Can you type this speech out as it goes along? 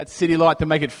at City Light to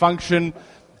make it function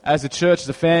as a church, as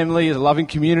a family, as a loving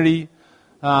community.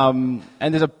 And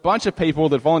there's a bunch of people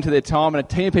that volunteer their time and a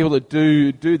team of people that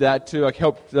do that to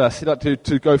help City Light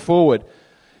to go forward.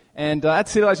 And at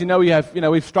City Light,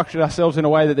 we've structured ourselves in a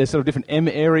way that there's sort of different M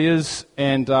areas,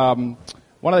 and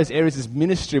one of those areas is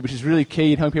ministry, which is really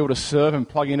key in helping people to serve and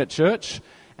plug in at church.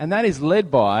 And that is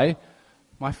led by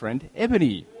my friend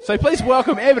Ebony. So please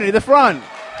welcome Ebony to the front.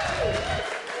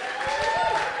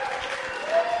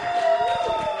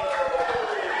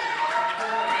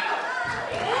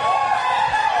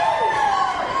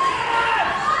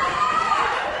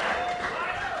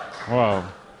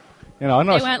 Wow. They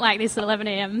weren't like this at 11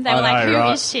 a.m. They were like,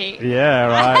 who is she? Yeah,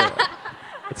 right.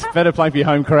 It's better playing for your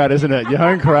home crowd, isn't it? Your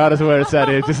home crowd is where it's at,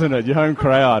 isn't it? Your home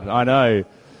crowd, I know.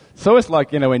 So it's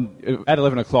like, when at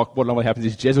 11 o'clock, what normally happens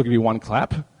is Jez will give you one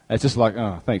clap. It's just like,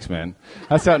 oh, thanks, man.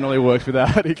 That's how it normally works with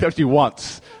that. He claps you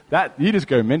once. You just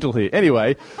go mental here.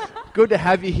 Anyway, good to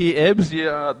have you here, Ebs.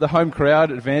 The home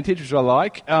crowd advantage, which I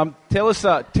like. Tell us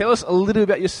a little bit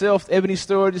about yourself, Ebony's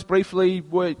story, just briefly,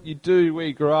 what you do, where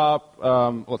you grew up,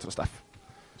 all that sort of stuff.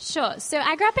 Sure. So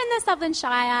I grew up in the Sutherland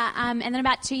Shire, and then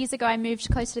about 2 years ago I moved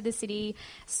closer to the city.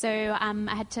 So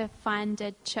I had to find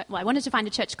a church. Well, I wanted to find a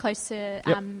church closer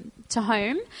to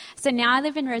home. So now I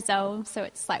live in Rozelle, so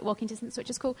it's like walking distance,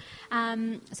 which is cool.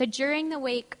 So during the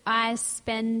week I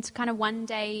spend kind of one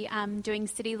day doing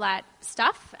City Light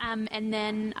stuff, and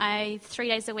then 3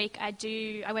 days a week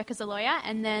I work as a lawyer,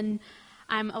 and then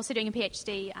I'm also doing a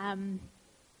PhD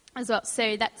as well.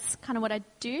 So that's kind of what I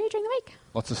do during the week.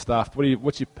 Lots of stuff.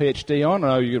 What's your PhD on?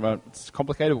 I know it's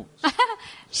complicated.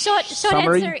 Short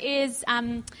Summary? answer is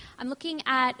I'm looking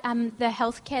at the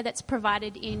healthcare that's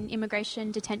provided in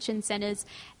immigration detention centres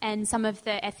and some of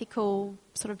the ethical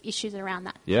sort of issues around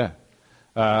that. Yeah.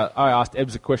 I asked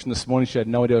Ebs a question this morning. She had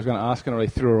no idea I was going to ask, and I really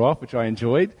threw her off, which I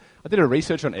enjoyed. I did a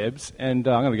research on Ebs, and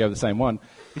I'm going to go with the same one.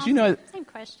 Did you know? Same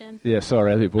question. Yeah,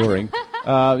 sorry, that's a bit boring. He's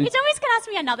always going to ask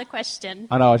me another question.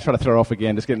 I know, I was trying to throw her off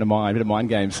again, just get into a bit of mind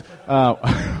games.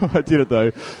 I did it,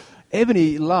 though.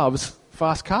 Ebony loves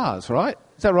fast cars, right?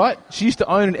 Is that right? She used to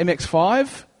own an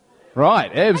MX-5.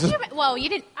 Right, Ebs.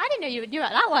 I didn't know you knew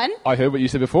about that one. I heard what you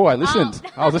said before. I listened.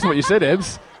 I was listening to what you said,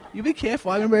 Ebs. You be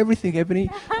careful. I remember everything, Ebony.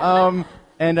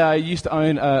 And you used to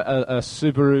own a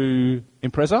Subaru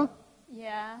Impreza?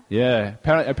 Yeah. Yeah.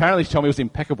 Apparently she told me it was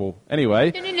impeccable.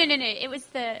 Anyway. No. It was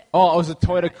the... Oh, it was a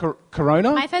Toyota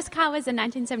Corona? My first car was a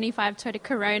 1975 Toyota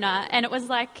Corona, and it was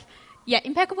like,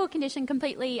 impeccable condition,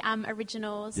 completely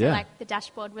original. So like the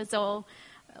dashboard was all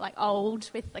like old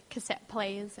with like cassette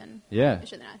players, and it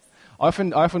was really nice. I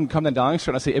often come down Darling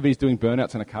Street and I see Ebony's doing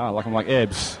burnouts in a car. Like I'm like,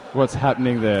 Ebs, what's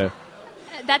happening there?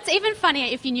 That's even funnier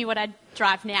if you knew what I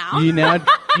drive now. You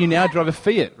now drive a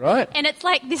Fiat, right? And it's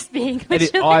like this big. You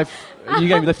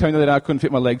gave me the tone that I couldn't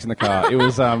fit my legs in the car. It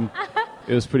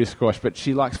was pretty squash. But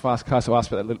she likes fast cars, so I'll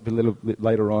ask about that a little bit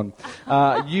later on.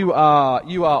 You are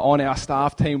on our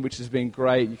staff team, which has been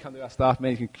great. You come to our staff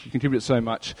meetings, you contribute so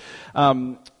much.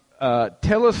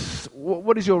 Tell us,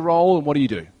 what is your role and what do you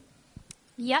do?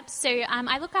 Yep, so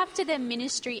I look after the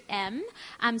ministry M.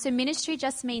 So ministry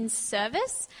just means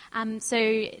service. So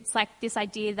it's like this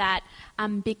idea that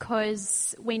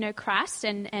because we know Christ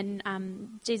and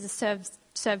Jesus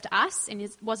served us and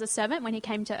was a servant when he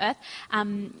came to earth,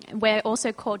 we're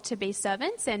also called to be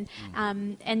servants. And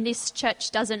this church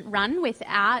doesn't run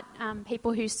without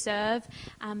people who serve.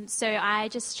 So I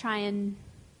just try and,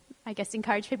 I guess,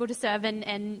 encourage people to serve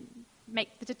and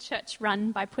make the church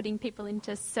run by putting people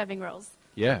into serving roles.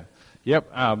 Yeah. Yep.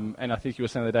 And I think you were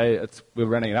saying the other day, we're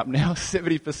running it up now.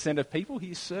 70% of people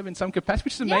here serve in some capacity,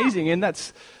 which is amazing, and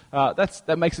that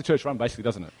makes the church run, basically,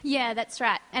 doesn't it? Yeah, that's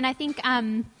right. And I think,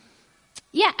 I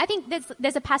think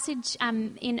there's a passage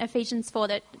in Ephesians 4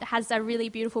 that has a really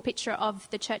beautiful picture of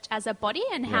the church as a body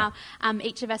and how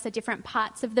each of us are different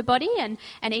parts of the body, and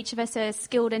each of us are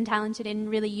skilled and talented in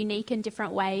really unique and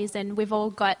different ways, and we've all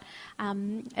got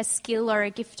a skill or a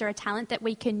gift or a talent that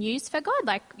we can use for God.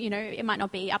 Like, it might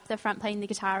not be up the front playing the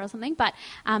guitar or something, but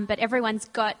everyone's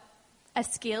got a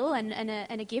skill and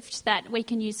a gift that we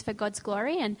can use for God's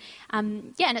glory. And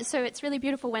so it's really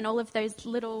beautiful when all of those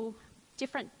little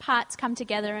different parts come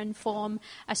together and form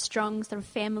a strong sort of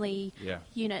family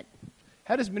unit.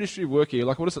 How does ministry work here?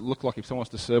 Like, what does it look like if someone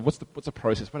wants to serve? What's the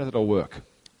process? How does it all work?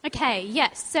 Okay,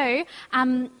 yes. So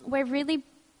we're really...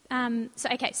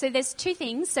 So there's two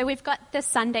things. So we've got the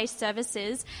Sunday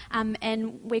services,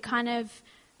 and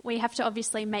we have to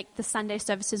obviously make the Sunday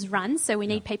services run. So we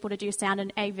need people to do sound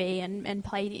and AV and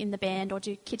play in the band or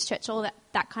do kids' church, all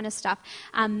that kind of stuff.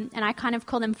 And I kind of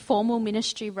call them formal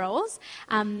ministry roles.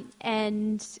 And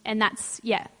that's,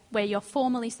 where you're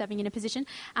formally serving in a position.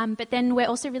 But then we're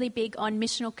also really big on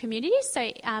missional communities.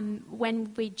 So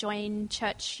when we join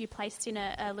church, you're placed in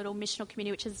a little missional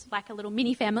community, which is like a little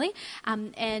mini family.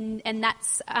 And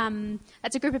that's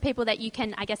a group of people that you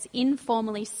can, I guess,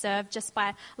 informally serve just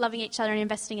by loving each other and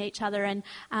investing in each other.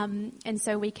 And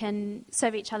so we can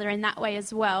serve each other in that way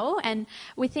as well. And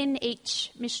within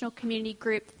each missional community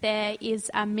group, there is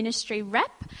a ministry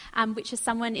rep, which is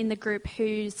someone in the group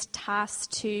who's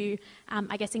tasked to,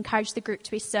 I guess, encourage the group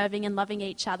to be serving and loving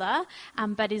each other,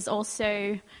 but is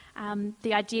also,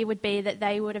 the idea would be that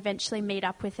they would eventually meet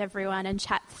up with everyone and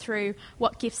chat through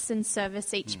what gifts and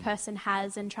service each person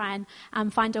has and try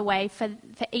and find a way for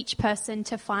each person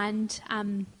to find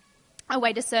a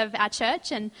way to serve our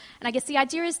church. And I guess the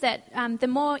idea is that the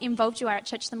more involved you are at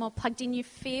church, the more plugged in you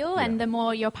feel, and the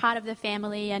more you're part of the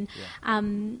family, and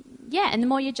and the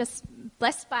more you're just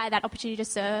blessed by that opportunity to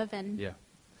serve.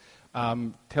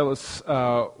 And tell us,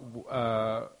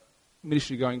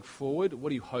 ministry going forward, what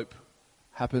do you hope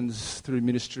happens through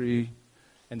ministry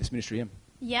and this ministry?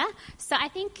 Yeah, so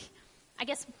I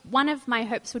guess one of my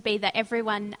hopes would be that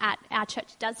everyone at our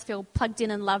church does feel plugged in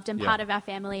and loved and part of our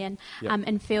family,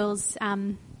 and feels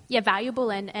valuable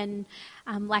and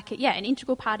like an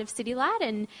integral part of City Light,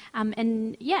 and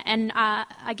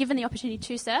are given the opportunity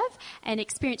to serve and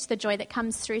experience the joy that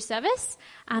comes through service.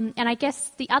 And I guess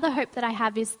the other hope that I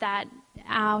have is that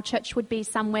our church would be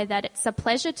somewhere that it's a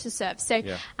pleasure to serve. So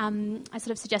I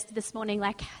sort of suggested this morning,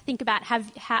 like, think about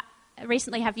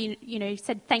recently have you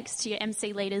said thanks to your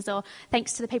MC leaders, or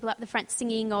thanks to the people up the front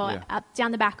singing, or up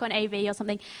down the back on AV or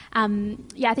something.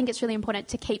 I think it's really important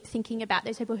to keep thinking about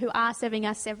those people who are serving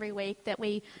us every week that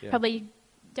we probably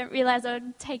don't realise or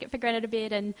take it for granted a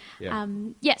bit. And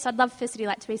so I'd love for City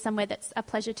Light to be somewhere that's a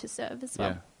pleasure to serve as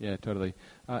well. Yeah, totally.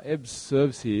 Eb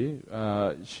serves here.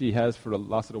 She has for the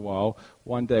last little while,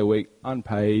 1 day a week,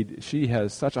 unpaid. She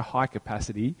has such a high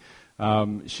capacity.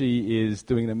 She is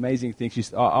doing an amazing thing.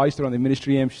 I used to run the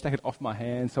ministry, she's taken it off my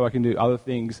hands so I can do other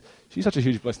things. She's such a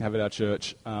huge blessing to have at our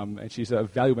church, and she's a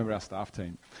valuable member of our staff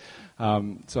team.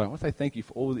 So I want to say thank you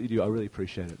for all that you do. I really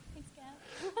appreciate it. Thanks,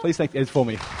 Gav. Please thank Ed for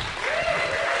me.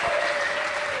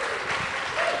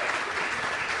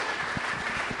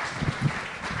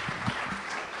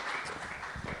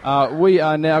 We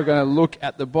are now going to look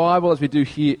at the Bible, as we do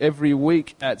here every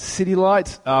week at City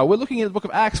Light. We're looking at the book of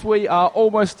Acts. We are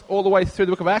almost all the way through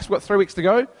the book of Acts. We've got 3 weeks to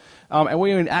go. And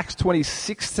we're in Acts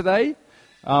 26 today.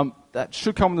 That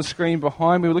should come on the screen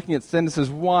behind me. We're looking at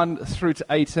sentences 1 through to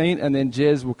 18, and then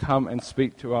Jez will come and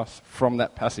speak to us from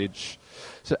that passage.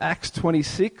 So Acts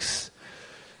 26,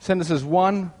 sentences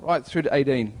 1 right through to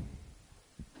 18.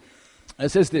 And it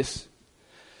says this: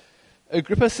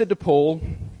 Agrippa said to Paul,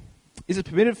 "Is it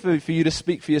permitted for you to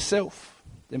speak for yourself?"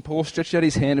 Then Paul stretched out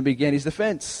his hand and began his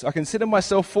defense. "I consider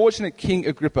myself fortunate, King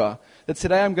Agrippa, that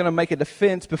today I'm going to make a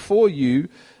defense before you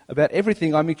about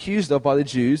everything I'm accused of by the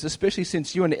Jews, especially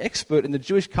since you are an expert in the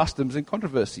Jewish customs and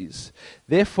controversies.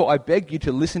 Therefore, I beg you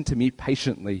to listen to me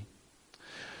patiently.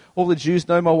 All the Jews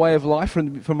know my way of life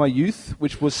from my youth,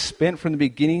 which was spent from the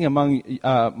beginning among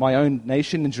my own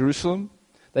nation in Jerusalem.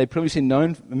 They had previously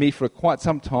known me for quite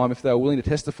some time, if they were willing to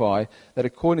testify that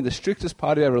according to the strictest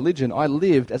part of our religion, I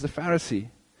lived as a Pharisee.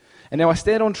 And now I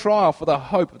stand on trial for the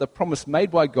hope of the promise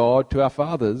made by God to our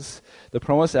fathers, the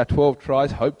promise our 12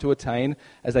 tribes hope to attain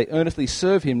as they earnestly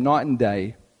serve him night and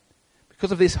day.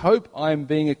 Because of this hope, I am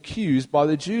being accused by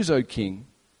the Jews, O King.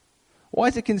 Why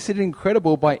is it considered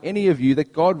incredible by any of you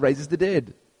that God raises the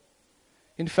dead?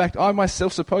 In fact, I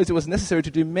myself suppose it was necessary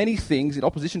to do many things in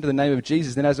opposition to the name of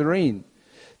Jesus the Nazarene.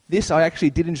 This I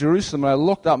actually did in Jerusalem, and I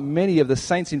locked up many of the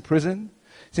saints in prison,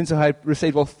 since I had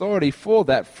received authority for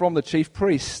that from the chief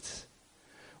priests.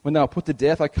 When they were put to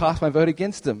death, I cast my vote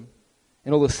against them.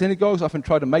 In all the synagogues, I often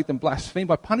tried to make them blaspheme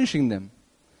by punishing them.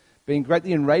 Being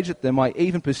greatly enraged at them, I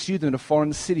even pursued them to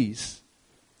foreign cities.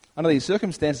 Under these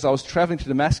circumstances, I was traveling to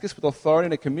Damascus with authority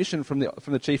and a commission from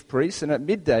the chief priests, and at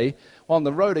midday, while on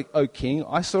the road, O king,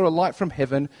 I saw a light from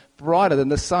heaven, brighter than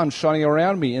the sun, shining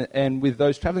around me and with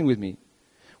those traveling with me.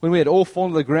 When we had all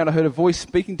fallen to the ground, I heard a voice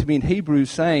speaking to me in Hebrew,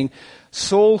 saying,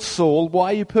 Saul, Saul,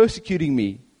 why are you persecuting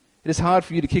me? It is hard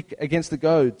for you to kick against the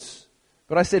goads.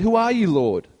 But I said, Who are you,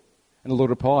 Lord? And the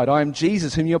Lord replied, I am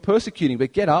Jesus, whom you are persecuting,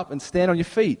 but get up and stand on your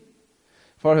feet.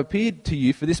 For I have appeared to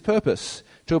you for this purpose,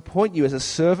 to appoint you as a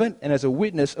servant and as a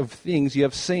witness of things you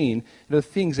have seen, and of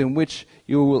things in which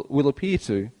you will appear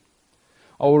to.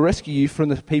 I will rescue you from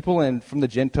the people and from the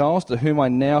Gentiles, to whom I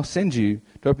now send you,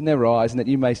 to open their eyes, and that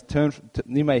you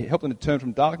may help them to turn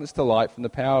from darkness to light, from the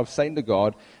power of Satan to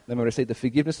God, and they may receive the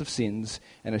forgiveness of sins,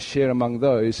 and a share among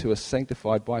those who are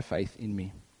sanctified by faith in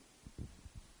me.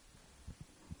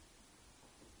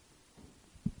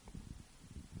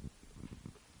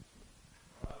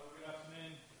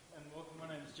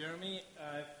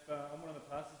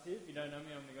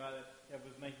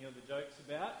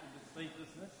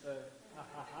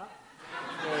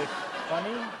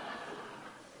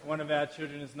 one of our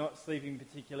children is not sleeping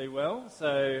particularly well,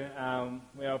 so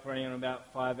we're operating on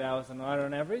about 5 hours a night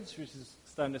on average, which is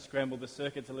starting to scramble the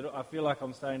circuits a little. I feel like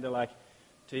I'm starting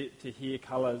to hear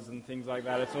colours and things like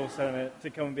that. It's all starting to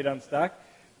come a bit unstuck.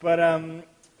 But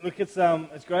look,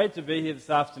 it's great to be here this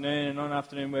afternoon, and on an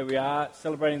afternoon where we are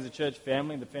celebrating as a church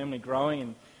family, the family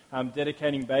growing and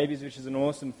dedicating babies, which is an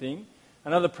awesome thing.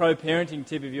 Another pro-parenting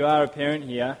tip, if you are a parent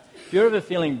here, if you're ever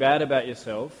feeling bad about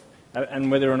yourself,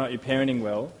 and whether or not you're parenting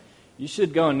well, you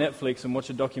should go on Netflix and watch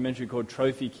a documentary called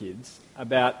Trophy Kids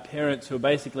about parents who are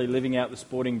basically living out the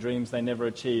sporting dreams they never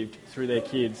achieved through their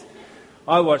kids.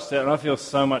 I watched that and I feel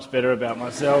so much better about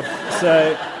myself.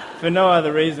 So for no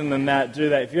other reason than that, do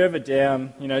that. If you're ever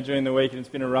down, during the week and it's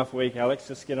been a rough week, Alex,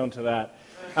 just get onto that.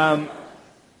 But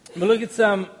look,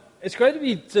 it's great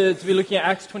to be looking at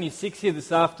Acts 26 here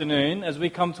this afternoon as we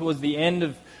come towards the end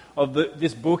of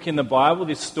this book in the Bible,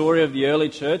 this story of the early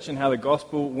church and how the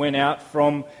gospel went out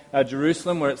from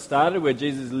Jerusalem, where it started, where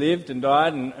Jesus lived and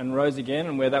died and rose again,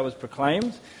 and where that was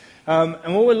proclaimed.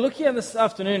 And what we're looking at this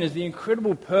afternoon is the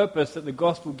incredible purpose that the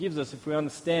gospel gives us if we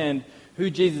understand who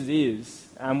Jesus is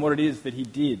and what it is that he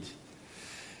did.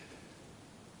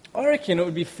 I reckon it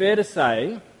would be fair to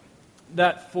say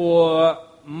that for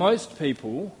most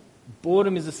people,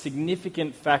 boredom is a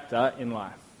significant factor in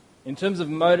life. In terms of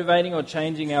motivating or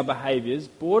changing our behaviours,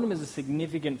 boredom is a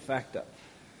significant factor.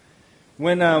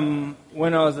 When I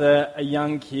was a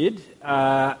young kid,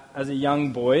 as a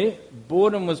young boy,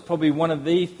 boredom was probably one of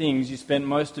the things you spent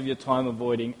most of your time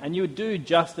avoiding, and you would do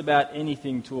just about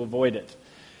anything to avoid it.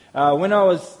 When I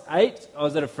was 8, I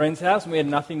was at a friend's house and we had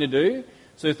nothing to do,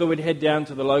 so we thought we'd head down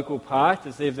to the local park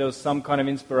to see if there was some kind of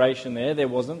inspiration there. There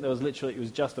wasn't. It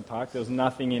was just a park. There was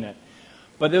nothing in it.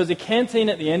 But there was a canteen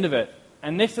at the end of it.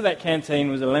 And next to that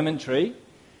canteen was a lemon tree,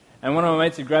 and one of my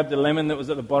mates had grabbed the lemon that was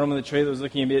at the bottom of the tree that was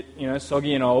looking a bit,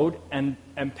 soggy and old, and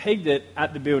pegged it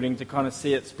at the building to kind of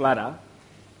see it splatter.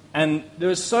 And there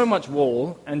was so much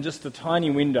wall and just a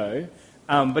tiny window,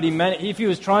 but if he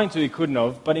was trying to, he couldn't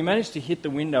have, but he managed to hit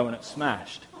the window and it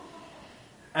smashed.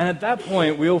 And at that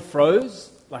point, we all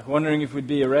froze, like wondering if we'd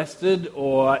be arrested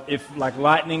or if like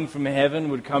lightning from heaven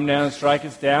would come down and strike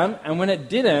us down. And when it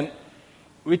didn't,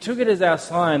 we took it as our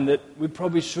sign that we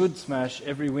probably should smash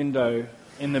every window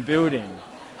in the building.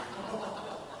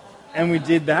 And we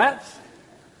did that.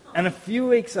 And a few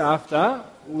weeks after,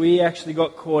 we actually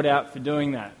got caught out for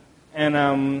doing that. And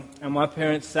my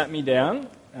parents sat me down,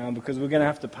 because we're going to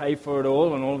have to pay for it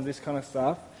all and all of this kind of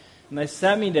stuff. And they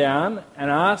sat me down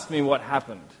and asked me what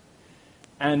happened.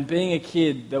 And being a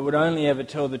kid that would only ever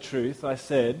tell the truth, I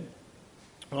said,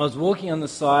 I was walking on the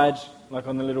side, like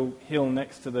on the little hill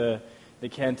next to the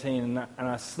canteen, and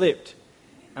I slipped,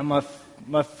 and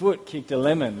my foot kicked a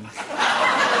lemon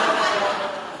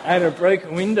at a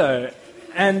broken window.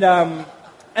 And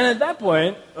at that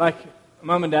point, like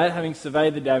Mum and Dad, having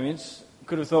surveyed the damage,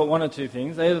 could have thought one or two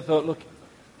things. They either thought, look,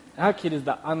 our kid is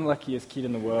the unluckiest kid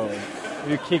in the world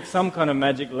who kicked some kind of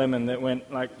magic lemon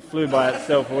that flew by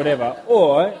itself or whatever,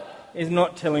 or is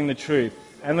not telling the truth.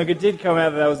 And look, it did come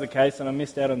out that was the case, and I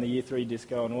missed out on the Year 3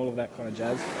 disco and all of that kind of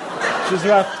jazz. It was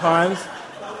rough times.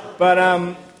 But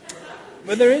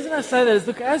the reason I say that is,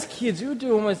 look, as kids, we would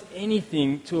do almost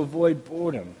anything to avoid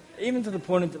boredom, even to the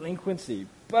point of delinquency.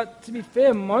 But to be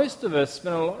fair, most of us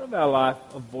spend a lot of our life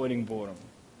avoiding boredom.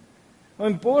 I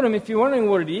mean, boredom, if you're wondering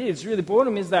what it is, really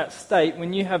boredom is that state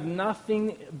when you have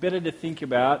nothing better to think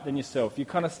about than yourself. You're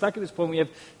kind of stuck at this point where you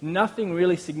have nothing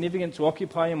really significant to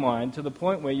occupy your mind to the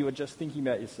point where you are just thinking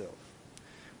about yourself.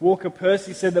 Walker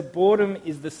Percy said that boredom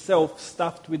is the self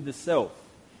stuffed with the self.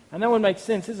 And that would make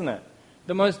sense, isn't it?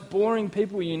 The most boring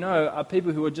people you know are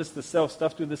people who are just the self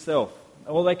stuffed with the self.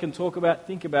 All they can talk about,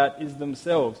 think about is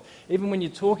themselves. Even when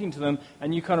you're talking to them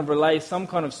and you kind of relay some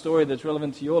kind of story that's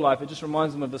relevant to your life, it just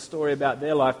reminds them of a story about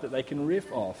their life that they can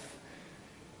riff off.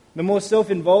 The more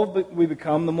self-involved we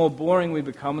become, the more boring we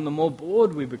become, and the more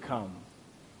bored we become.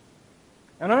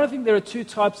 And I don't think there are two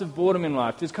types of boredom in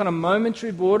life. There's kind of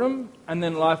momentary boredom and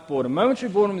then life boredom.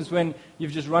 Momentary boredom is when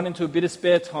you've just run into a bit of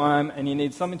spare time and you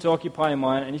need something to occupy your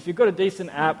mind. And if you've got a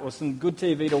decent app or some good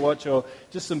TV to watch or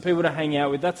just some people to hang out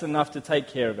with, that's enough to take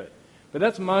care of it. But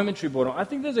that's momentary boredom. I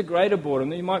think there's a greater boredom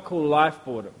that you might call life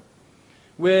boredom,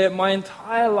 where my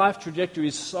entire life trajectory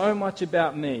is so much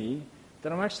about me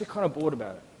that I'm actually kind of bored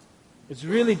about it. It's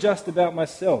really just about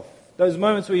myself. Those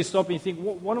moments where you stop and you think,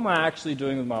 what am I actually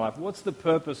doing with my life? What's the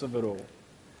purpose of it all?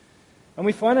 And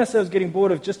we find ourselves getting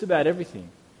bored of just about everything.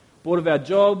 Bored of our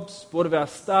jobs, bored of our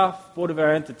stuff, bored of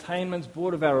our entertainments,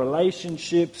 bored of our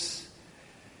relationships.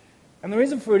 And the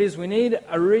reason for it is we need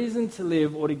a reason to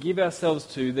live or to give ourselves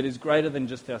to that is greater than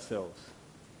just ourselves.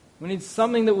 We need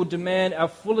something that will demand our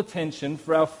full attention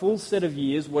for our full set of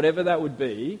years, whatever that would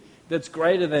be, that's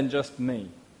greater than just me.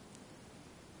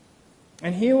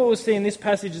 And here what we'll see in this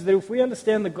passage is that if we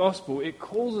understand the gospel, it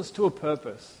calls us to a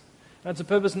purpose. And it's a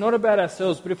purpose not about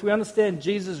ourselves, but if we understand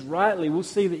Jesus rightly, we'll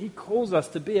see that he calls us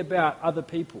to be about other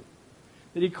people.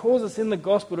 That he calls us in the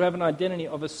gospel to have an identity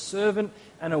of a servant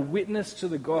and a witness to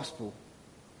the gospel.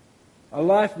 A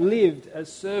life lived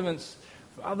as servants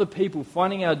for other people,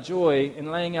 finding our joy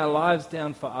in laying our lives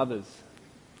down for others.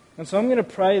 And so I'm going to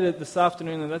pray that this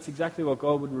afternoon that's exactly what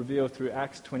God would reveal through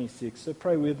Acts 26. So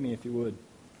pray with me if you would.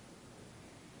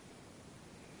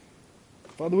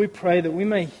 Father, we pray that we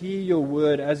may hear your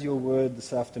word as your word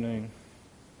this afternoon.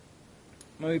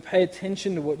 May we pay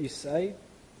attention to what you say.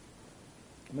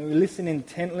 May we listen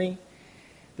intently,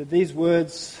 that these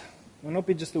words will not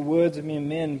be just the words of mere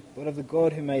men, but of the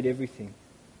God who made everything.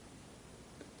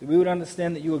 That we would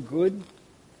understand that you are good,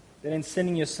 that in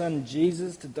sending your Son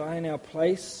Jesus to die in our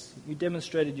place, you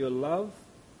demonstrated your love,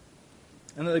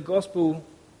 and that the gospel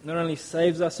not only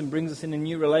saves us and brings us in a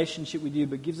new relationship with you,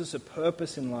 but gives us a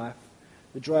purpose in life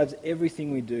that drives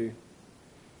everything we do.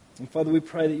 And Father, we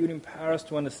pray that you would empower us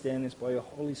to understand this by your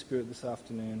Holy Spirit this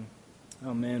afternoon.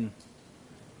 Amen.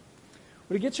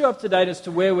 Well, to get you up to date as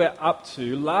to where we're up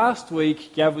to, last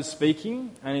week Gav was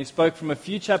speaking, and he spoke from a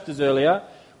few chapters earlier,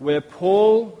 where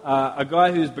Paul, a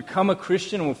guy who's become a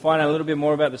Christian, and we'll find out a little bit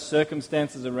more about the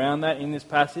circumstances around that in this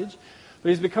passage, but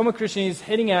he's become a Christian, he's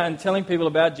heading out and telling people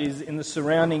about Jesus in the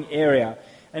surrounding area.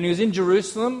 And he was in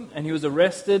Jerusalem, and he was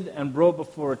arrested and brought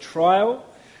before a trial.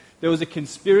 There was a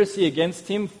conspiracy against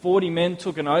him. 40 men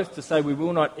took an oath to say, we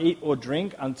will not eat or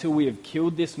drink until we have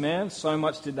killed this man. So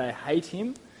much did they hate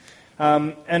him.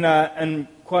 And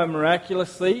quite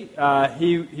miraculously,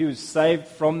 he was saved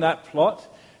from that plot.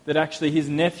 That actually his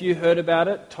nephew heard about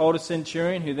it, told a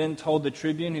centurion, who then told the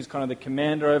tribune, who's kind of the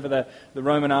commander over the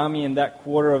Roman army in that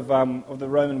quarter of the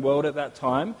Roman world at that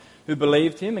time, who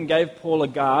believed him and gave Paul a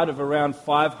guard of around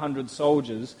 500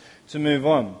 soldiers to move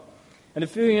on. And to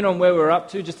fill you in on where we're up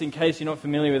to, just in case you're not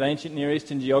familiar with ancient Near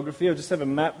Eastern geography, I'll just have a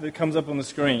map that comes up on the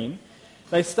screen.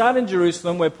 They start in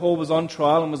Jerusalem, where Paul was on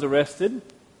trial and was arrested.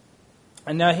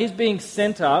 And now he's being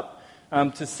sent up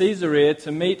to Caesarea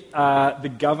to meet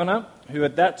the governor, who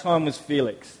at that time was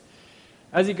Felix.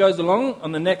 As he goes along,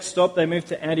 on the next stop, they move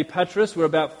to Antipatris, where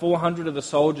about 400 of the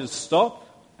soldiers stop,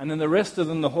 and then the rest of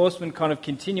them, the horsemen, kind of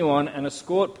continue on and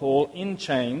escort Paul in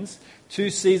chains to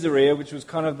Caesarea, which was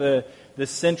kind of the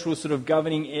central sort of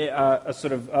governing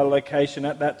location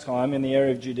at that time in the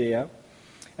area of Judea.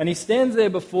 And he stands there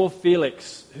before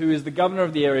Felix, who is the governor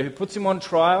of the area, who puts him on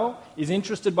trial, is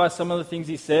interested by some of the things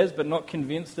he says, but not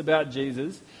convinced about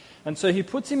Jesus. And so he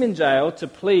puts him in jail to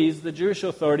please the Jewish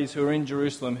authorities who are in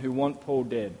Jerusalem who want Paul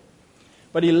dead.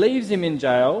 But he leaves him in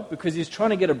jail because he's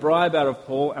trying to get a bribe out of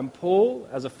Paul, and Paul,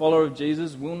 as a follower of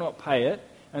Jesus, will not pay it.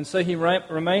 And so he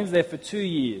remains there for 2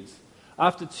 years.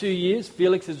 After 2 years,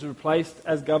 Felix is replaced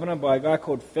as governor by a guy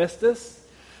called Festus.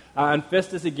 And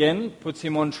Festus again puts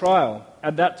him on trial.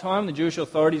 At that time, the Jewish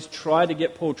authorities try to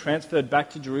get Paul transferred back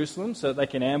to Jerusalem so that they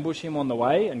can ambush him on the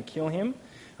way and kill him.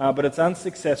 But it's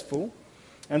unsuccessful.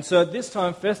 And so at this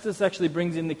time, Festus actually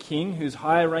brings in the king, who's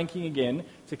higher ranking again,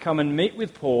 to come and meet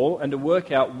with Paul and to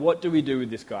work out, what do we do with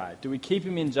this guy? Do we keep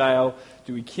him in jail?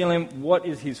 Do we kill him? What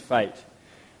is his fate?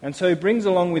 And so he brings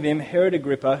along with him Herod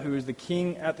Agrippa, who was the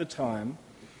king at the time.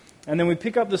 And then we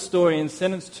pick up the story in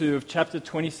sentence 2 of chapter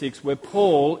 26, where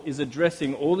Paul is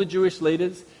addressing all the Jewish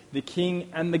leaders, the king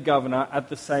and the governor at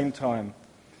the same time.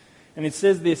 And it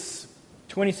says this,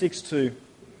 26:2,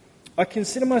 I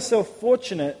consider myself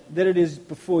fortunate that it is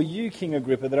before you, King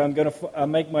Agrippa, that I'm going to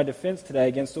make my defense today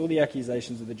against all the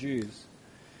accusations of the Jews.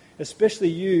 Especially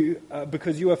you,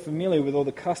 because you are familiar with all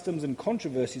the customs and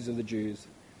controversies of the Jews.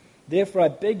 Therefore I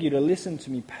beg you to listen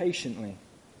to me patiently.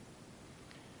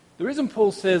 The reason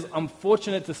Paul says, I'm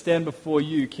fortunate to stand before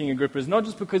you, King Agrippa, is not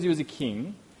just because he was a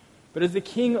king, but as the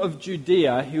king of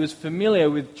Judea, he was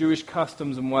familiar with Jewish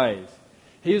customs and ways.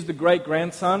 He was the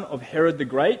great-grandson of Herod the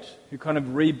Great, who kind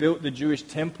of rebuilt the Jewish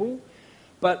temple.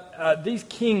 But these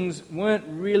kings weren't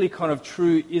really kind of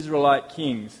true Israelite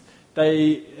kings.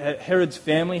 Herod's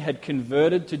family had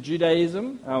converted to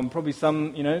Judaism, probably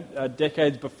some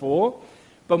decades before.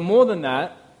 But more than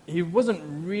that, he wasn't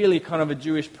really kind of a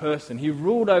Jewish person. He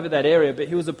ruled over that area, but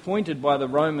he was appointed by the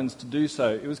Romans to do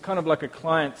so. It was kind of like a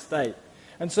client state.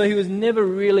 And so they were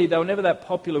never that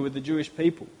popular with the Jewish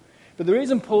people. But the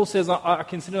reason Paul says, I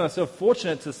consider myself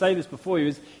fortunate to say this before you,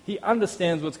 is he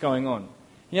understands what's going on.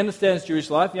 He understands Jewish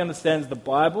life, he understands the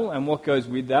Bible and what goes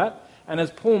with that. And as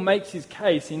Paul makes his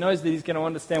case, he knows that he's going to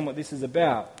understand what this is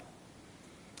about.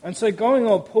 And so going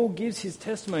on, Paul gives his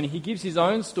testimony. He gives his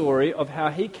own story of how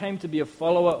he came to be a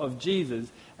follower of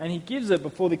Jesus, and he gives it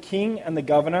before the king and the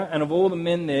governor and of all the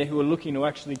men there who are looking to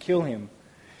actually kill him.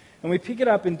 And we pick it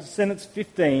up in sentence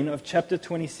 15 of chapter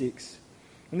 26.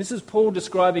 And this is Paul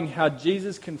describing how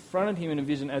Jesus confronted him in a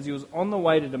vision as he was on the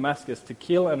way to Damascus to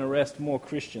kill and arrest more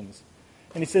Christians.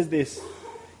 And he says this,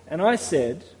 "And I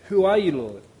said, 'Who are you,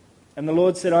 Lord?' And the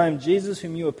Lord said, 'I am Jesus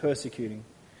whom you are persecuting.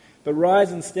 But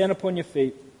rise and stand upon your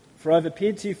feet, for I have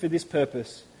appeared to you for this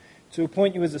purpose, to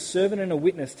appoint you as a servant and a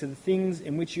witness to the things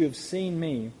in which you have seen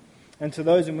me, and to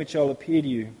those in which I will appear to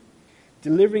you,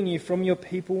 delivering you from your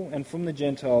people and from the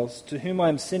Gentiles, to whom I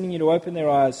am sending you to open their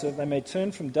eyes, so that they may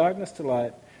turn from darkness to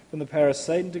light, from the power of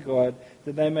Satan to God,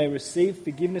 that they may receive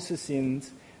forgiveness of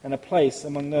sins and a place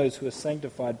among those who are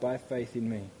sanctified by faith in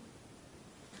me.'"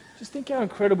 Just think how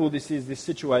incredible this is, this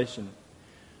situation.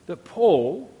 That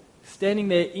Paul, standing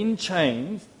there in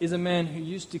chains, is a man who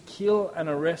used to kill and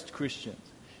arrest Christians.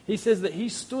 He says that he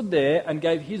stood there and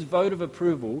gave his vote of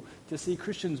approval to see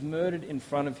Christians murdered in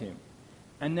front of him.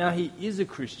 And now he is a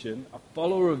Christian, a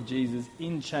follower of Jesus,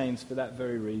 in chains for that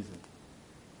very reason.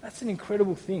 That's an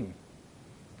incredible thing.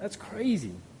 That's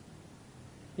crazy.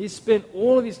 He's spent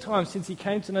all of his time since he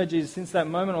came to know Jesus, since that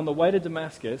moment on the way to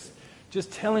Damascus,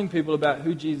 just telling people about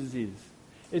who Jesus is.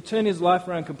 It turned his life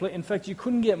around completely. In fact, you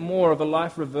couldn't get more of a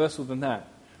life reversal than that.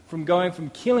 From going from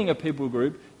killing a people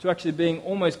group to actually being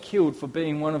almost killed for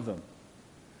being one of them.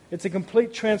 It's a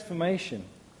complete transformation.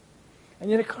 And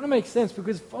yet it kind of makes sense,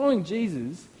 because following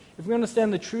Jesus, if we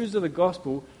understand the truths of the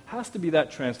gospel, has to be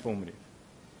that transformative.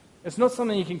 It's not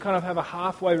something you can kind of have a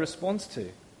halfway response to.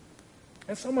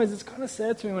 In some ways, it's kind of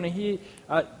sad to me when I hear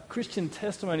Christian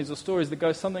testimonies or stories that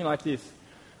go something like this.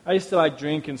 I used to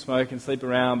drink and smoke and sleep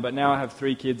around, but now I have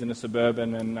 3 kids in a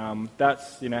suburban, and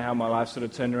that's how my life sort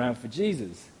of turned around for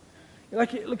Jesus.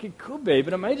 Look, it could be,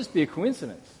 but it may just be a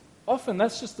coincidence. Often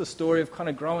that's just the story of kind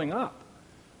of growing up.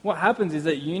 What happens is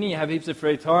at uni you have heaps of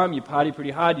free time, you party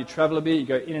pretty hard, you travel a bit, you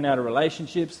go in and out of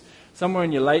relationships. Somewhere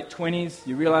in your late 20s,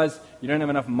 you realise you don't have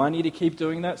enough money to keep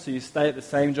doing that, so you stay at the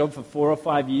same job for 4 or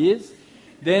 5 years.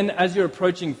 Then as you're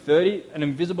approaching 30, an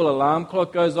invisible alarm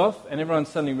clock goes off, and everyone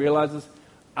suddenly realises,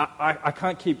 I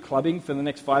can't keep clubbing for the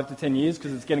next 5 to 10 years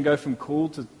because it's going to go from cool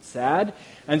to sad.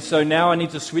 And so now I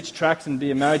need to switch tracks and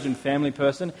be a marriage and family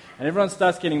person. And everyone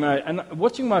starts getting married. And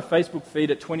watching my Facebook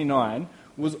feed at 29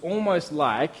 was almost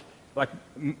like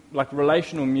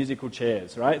relational musical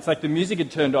chairs, right? It's like the music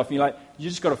had turned off and you're like, you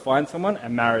just got to find someone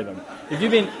and marry them. If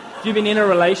you've been in a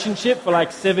relationship for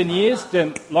 7 years,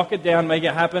 then lock it down, make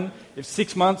it happen. If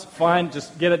 6 months, fine,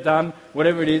 just get it done,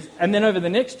 whatever it is. And then over the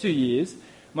next 2 years,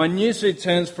 my newsfeed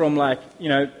turns from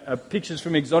pictures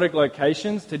from exotic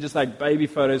locations to just baby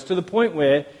photos, to the point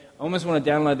where I almost want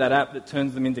to download that app that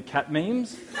turns them into cat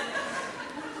memes.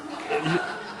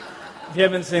 If you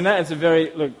haven't seen that,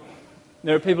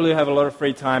 there are people who have a lot of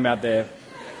free time out there.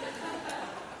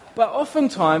 But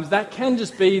oftentimes that can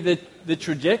just be the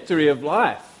trajectory of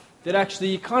life, that actually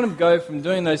you kind of go from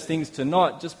doing those things to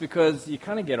not, just because you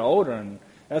kind of get older and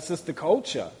that's just the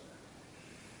culture.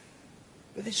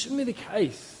 But this shouldn't be the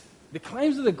case. The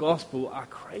claims of the gospel are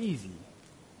crazy.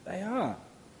 They are.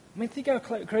 Think how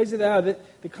crazy they are.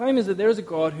 The claim is that there is a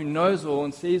God who knows all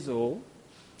and sees all,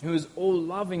 who is all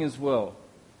loving as well.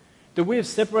 That we have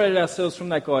separated ourselves from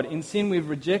that God. In sin, we've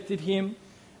rejected him,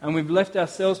 and we've left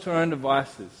ourselves to our own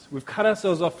devices. We've cut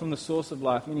ourselves off from the source of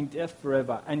life, meaning death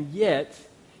forever. And yet,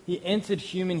 he entered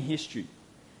human history.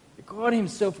 God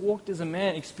himself walked as a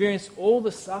man, experienced all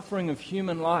the suffering of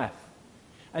human life,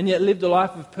 and yet lived a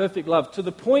life of perfect love, to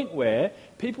the point where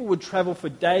people would travel for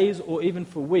days or even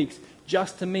for weeks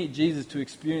just to meet Jesus, to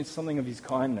experience something of his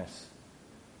kindness.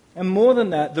 And more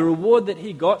than that, the reward that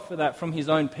he got for that from his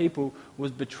own people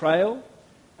was betrayal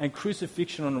and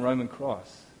crucifixion on a Roman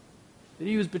cross. That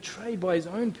he was betrayed by his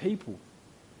own people,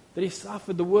 that he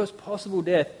suffered the worst possible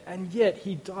death, and yet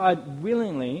he died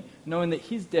willingly, knowing that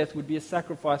his death would be a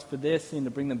sacrifice for their sin to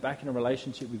bring them back in a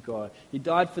relationship with God. He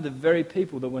died for the very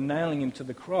people that were nailing him to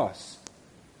the cross.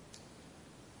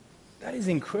 That is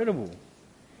incredible.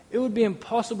 It would be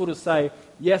impossible to say,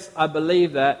 yes, I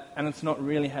believe that, and it's not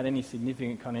really had any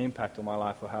significant kind of impact on my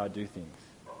life or how I do things.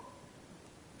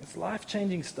 It's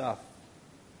life-changing stuff.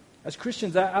 As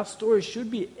Christians, our story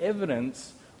should be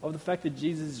evidence of the fact that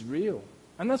Jesus is real.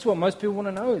 And that's what most people want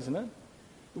to know, isn't it?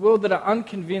 The world that are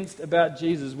unconvinced about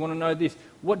Jesus want to know this.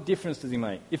 What difference does he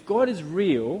make? If God is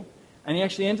real and he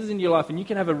actually enters into your life and you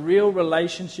can have a real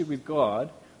relationship with God,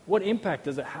 what impact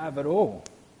does it have at all?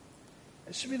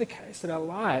 It should be the case that our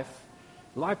life,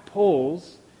 like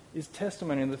Paul's, is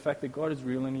testimony to the fact that God is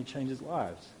real and he changes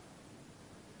lives.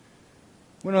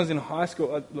 when I was in high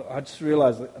school, I just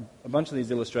realised that a bunch of these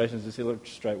illustrations just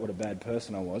illustrate what a bad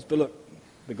person I was. But look,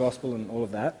 the gospel and all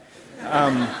of that.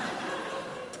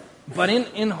 But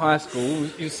in high school,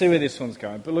 you'll see where this one's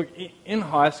going. But look, in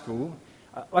high school,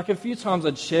 like a few times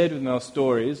I'd shared with Mel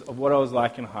stories of what I was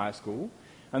like in high school.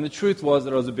 And the truth was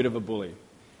that I was a bit of a bully.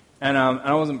 And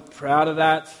I wasn't proud of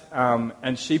that.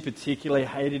 And she particularly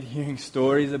hated hearing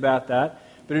stories about that.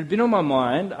 But it had been on my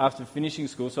mind after finishing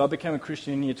school. So I became a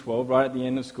Christian in year 12, right at the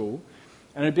end of school.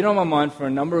 And it had been on my mind for a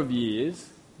number of years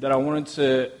that I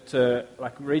wanted to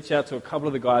like reach out to a couple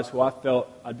of the guys who I felt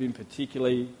I'd been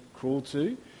particularly cruel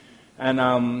to. And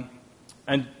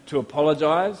to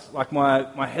apologise. Like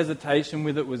my hesitation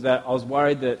with it was that I was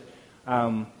worried that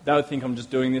they would think I'm just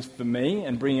doing this for me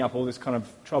and bringing up all this kind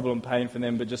of trouble and pain for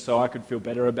them, but just so I could feel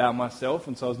better about myself.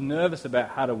 And so I was nervous about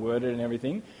how to word it and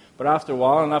everything. But after a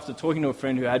while, and after talking to a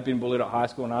friend who had been bullied at high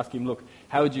school and asking him, look,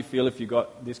 how would you feel if you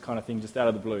got this kind of thing just out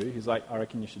of the blue? He's like, I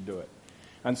reckon you should do it.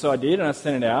 And so I did, and I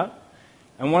sent it out.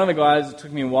 And one of the guys, it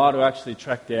took me a while to actually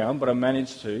track down, but I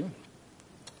managed to.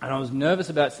 And I was nervous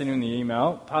about sending him the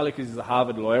email, partly because he's a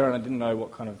Harvard lawyer and I didn't know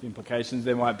what kind of implications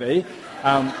there might be.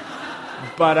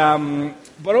 But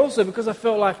also because I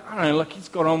felt like, I don't know, like he's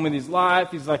got on with his life,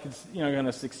 he's like, it's, kind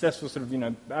of successful sort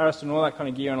of, barrister and all that kind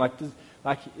of gear, and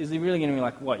is he really going to be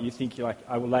like, what, you think you're like,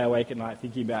 I will lay awake at night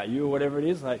thinking about you or whatever it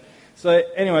is? But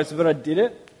I did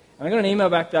it, and I got an email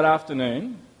back that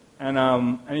afternoon,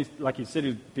 and he, like he said,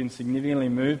 he'd been significantly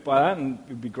moved by that, and it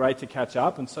would be great to catch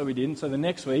up, and so we did. And so the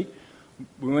next week,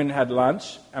 we went and had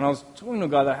lunch, and I was talking to a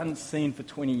guy that I hadn't seen for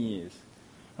 20 years.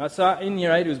 Right, so in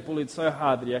year 8, he was bullied so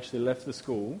hard that he actually left the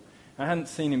school. I hadn't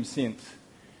seen him since.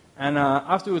 And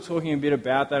after we were talking a bit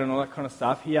about that and all that kind of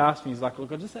stuff, he asked me, he's like,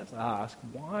 look, I just have to ask,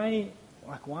 why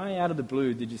out of the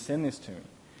blue did you send this to me?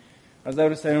 I was able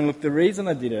to say to him, look, the reason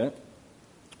I did it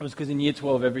was because in year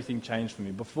 12, everything changed for me.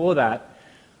 Before that,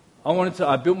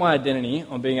 I built my identity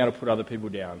on being able to put other people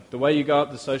down. The way you go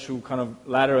up the social kind of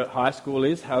ladder at high school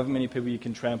is however many people you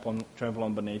can trample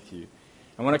on beneath you.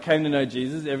 And when I came to know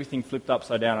Jesus, everything flipped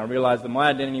upside down. I realized that my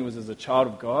identity was as a child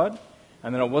of God,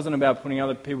 and that it wasn't about putting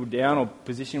other people down or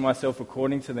positioning myself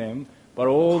according to them, but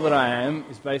all that I am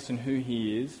is based on who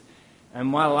He is. And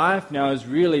my life now is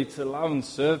really to love and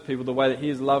serve people the way that He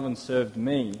has loved and served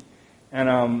me. And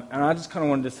I just kind of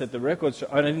wanted to set the record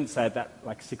straight. I didn't say it that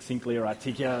like succinctly or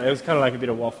articulate. It was kind of like a bit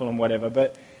of waffle and whatever.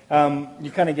 But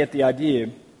you kind of get the idea.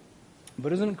 But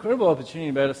it was an incredible opportunity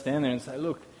to be able to stand there and say,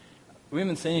 look, we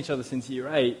haven't seen each other since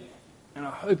year 8, and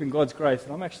I hope in God's grace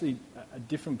that I'm actually a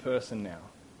different person now.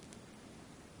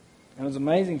 And it was an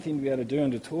amazing thing to be able to do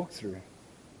and to talk through.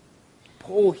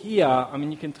 Paul here,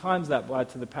 you can times that by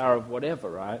to the power of whatever,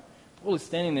 right? Paul is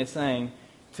standing there saying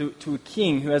to a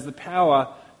king who has the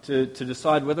power to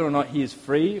decide whether or not he is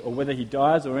free or whether he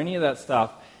dies or any of that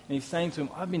stuff. And he's saying to him,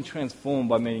 I've been transformed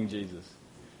by meeting Jesus.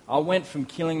 I went from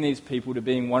killing these people to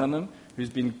being one of them who's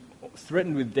been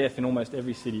threatened with death in almost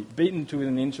every city, beaten to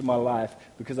within an inch of my life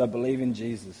because I believe in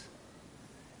Jesus.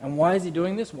 And why is he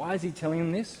doing this? Why is he telling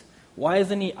him this? Why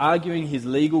isn't he arguing his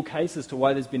legal case as to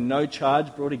why there's been no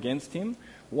charge brought against him?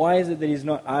 Why is it that he's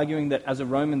not arguing that as a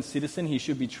Roman citizen he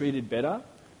should be treated better?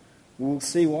 We'll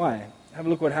see why. Have a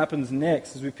look what happens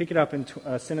next as we pick it up in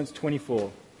sentence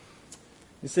 24.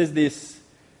 It says this,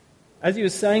 as he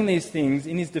was saying these things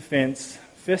in his defense,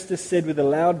 Festus said with a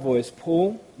loud voice,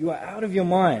 Paul, you are out of your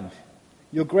mind.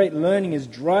 Your great learning is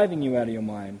driving you out of your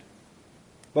mind.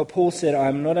 But Paul said, I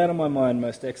am not out of my mind,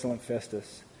 most excellent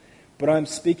Festus, but I am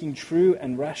speaking true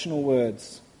and rational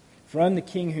words. For I am the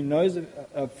king who knows,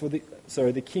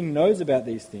 the king knows about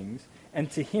these things,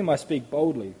 and to him I speak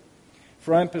boldly.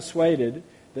 For I am persuaded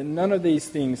that none of these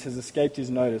things has escaped his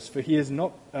notice, for he has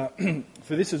not,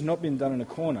 for this has not been done in a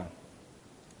corner.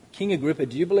 King Agrippa,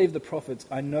 do you believe the prophets?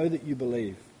 I know that you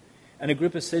believe. And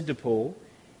Agrippa said to Paul,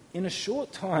 in a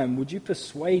short time would you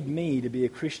persuade me to be a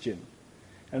Christian?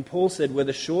 And Paul said,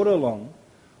 whether short or long,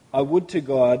 I would to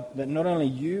God that not only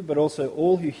you, but also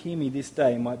all who hear me this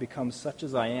day might become such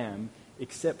as I am,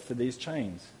 except for these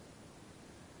chains.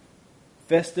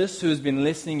 Festus, who has been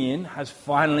listening in, has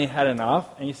finally had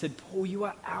enough. And he said, Paul, you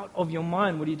are out of your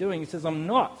mind. What are you doing? He says, I'm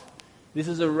not. This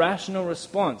is a rational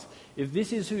response. If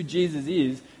this is who Jesus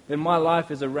is, then my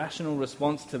life is a rational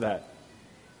response to that.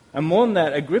 And more than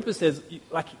that, Agrippa says,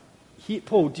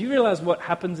 Paul, do you realize what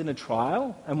happens in a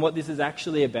trial and what this is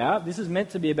actually about? This is meant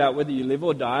to be about whether you live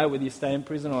or die, whether you stay in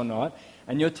prison or not.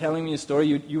 And you're telling me a story,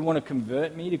 you want to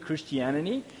convert me to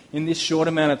Christianity in this short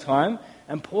amount of time?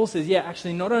 And Paul says, yeah,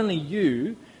 actually not only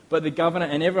you, but the governor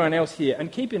and everyone else here.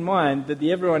 And keep in mind that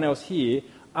the everyone else here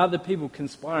are the people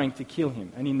conspiring to kill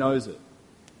him, and he knows it.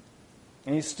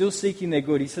 and he's still seeking their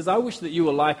good. He says, I wish that you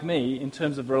were like me in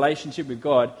terms of relationship with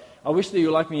God. I wish that you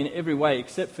were like me in every way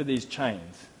except for these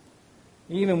chains.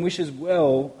 He even wishes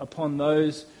well upon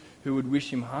those who would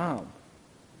wish him harm.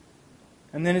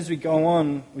 And then as we go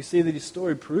on, we see that his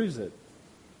story proves it.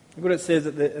 Look what it says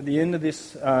at the end of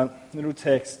this little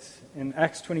text in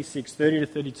Acts 26, 30 to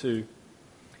 32. It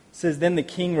says, Then the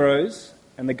king rose,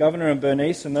 and the governor and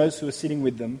Bernice and those who were sitting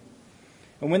with them.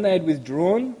 And when they had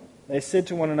withdrawn, they said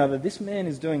to one another, This man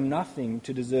is doing nothing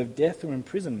to deserve death or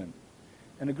imprisonment.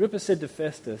 And Agrippa said to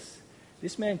Festus,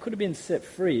 This man could have been set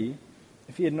free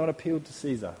if he had not appealed to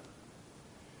Caesar.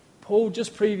 Paul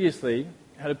just previously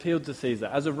had appealed to Caesar.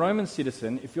 As a Roman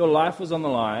citizen, if your life was on the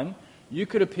line, you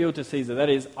could appeal to Caesar. That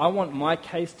is, I want my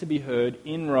case to be heard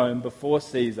in Rome before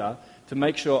Caesar to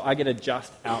make sure I get a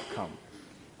just outcome.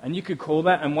 And you could call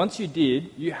that, and once you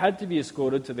did, you had to be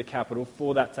escorted to the capital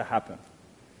for that to happen.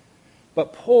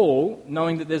 But Paul,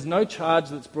 knowing that there's no charge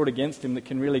that's brought against him that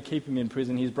can really keep him in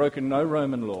prison, he's broken no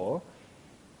Roman law,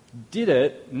 did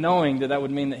it knowing that that would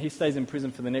mean that he stays in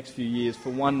prison for the next few years for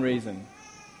one reason.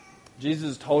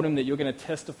 Jesus told him that you're going to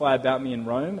testify about me in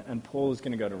Rome, and Paul is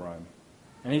going to go to Rome.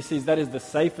 And he sees that is the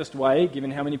safest way,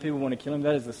 given how many people want to kill him,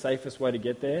 that is the safest way to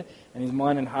get there. And his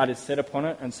mind and heart is set upon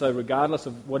it, and so regardless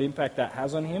of what impact that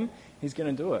has on him, he's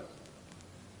going to do it.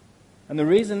 And the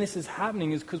reason this is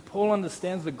happening is because Paul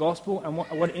understands the gospel and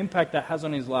what impact that has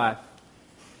on his life.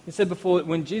 He said before,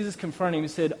 when Jesus confronted him, he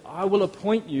said, I will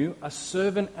appoint you a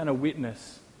servant and a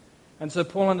witness. And so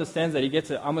Paul understands that. He gets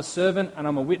it. I'm a servant and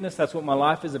I'm a witness. That's what my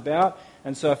life is about.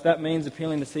 And so if that means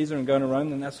appealing to Caesar and going to Rome,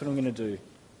 then that's what I'm going to do.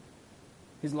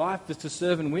 His life is to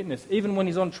serve and witness. Even when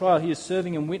he's on trial, he is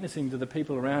serving and witnessing to the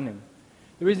people around him.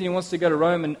 The reason he wants to go to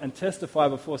Rome and testify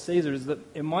before Caesar is that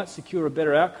it might secure a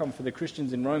better outcome for the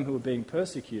Christians in Rome who are being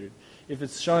persecuted if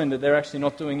it's shown that they're actually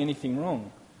not doing anything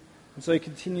wrong. And so he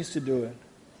continues to do it.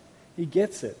 He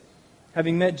gets it.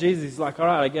 Having met Jesus, he's like, all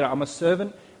right, I get it. I'm a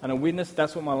servant and a witness.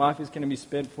 That's what my life is going to be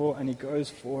spent for, and he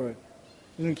goes for it.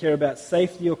 He doesn't care about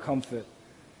safety or comfort.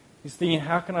 He's thinking,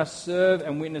 how can I serve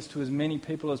and witness to as many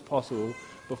people as possible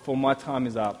before my time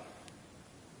is up?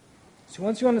 So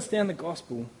once you understand the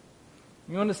gospel,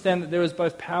 you understand that there is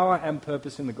both power and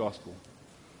purpose in the gospel.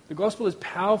 The gospel is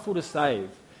powerful to save.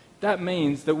 That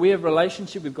means that we have a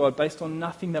relationship with God based on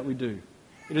nothing that we do.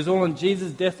 It is all on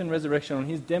Jesus' death and resurrection, on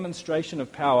his demonstration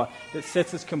of power that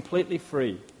sets us completely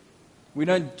free. We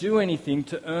don't do anything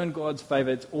to earn God's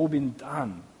favor. It's all been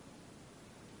done.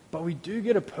 But we do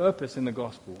get a purpose in the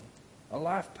gospel, a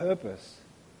life purpose.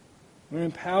 We're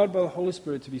empowered by the Holy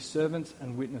Spirit to be servants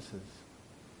and witnesses.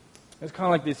 It's kind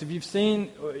of like this. If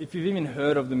you've even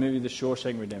heard of the movie The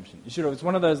Shawshank Redemption, you should have. It's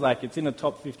one of those, like, it's in the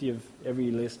top 50 of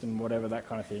every list and whatever, that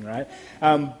kind of thing, right?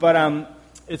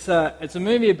 It's a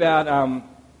movie about,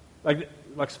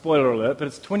 like spoiler alert, but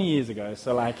it's 20 years ago,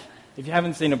 so like, if you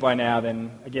haven't seen it by now,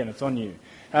 then again, it's on you.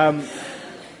 But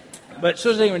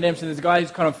Shawshank Redemption, there's a guy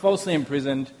who's kind of falsely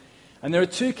imprisoned, and there are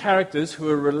two characters who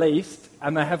are released,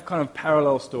 and they have kind of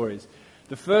parallel stories.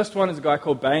 The first one is a guy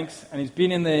called Banks, and he's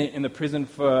been in the prison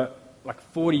for like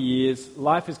 40 years.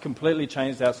 Life has completely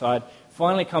changed outside.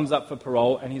 Finally comes up for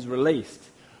parole, and he's released.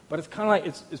 But it's kind of like,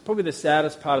 it's probably the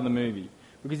saddest part of the movie,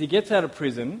 because he gets out of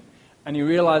prison, and he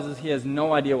realizes he has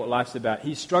no idea what life's about.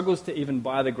 He struggles to even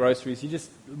buy the groceries.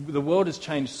 The world has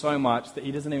changed so much that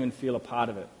he doesn't even feel a part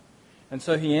of it. And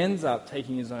so he ends up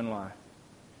taking his own life.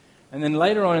 And then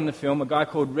later on in the film, a guy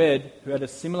called Red, who had a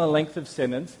similar length of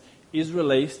sentence, is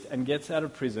released and gets out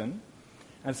of prison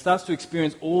and starts to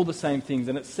experience all the same things.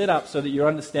 And it's set up so that you're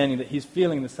understanding that he's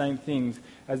feeling the same things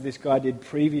as this guy did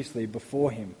previously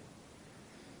before him.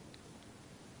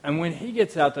 And when he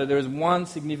gets out, though, there is one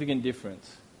significant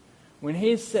difference. When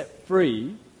he is set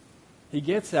free, he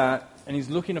gets out and he's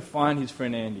looking to find his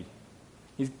friend Andy.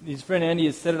 His friend Andy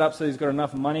has set it up so he's got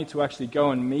enough money to actually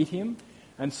go and meet him.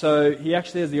 And so he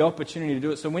actually has the opportunity to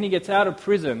do it. So when he gets out of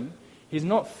prison, he's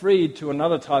not freed to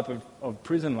another type of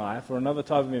prison life or another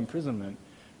type of imprisonment,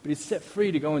 but he's set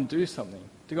free to go and do something,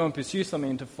 to go and pursue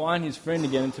something and to find his friend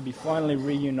again and to be finally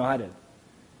reunited.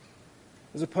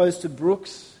 As opposed to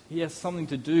Brooks, he has something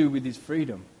to do with his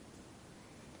freedom.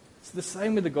 It's the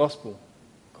same with the gospel.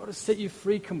 God has set you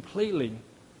free completely,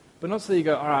 but not so you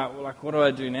go, all right, well, like, what do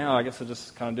I do now? I guess I'll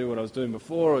just kind of do what I was doing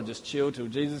before, or just chill till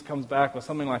Jesus comes back or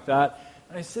something like that.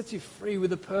 And he sets you free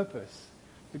with a purpose.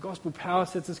 The gospel power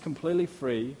sets us completely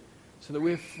free so that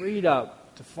we're freed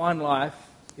up to find life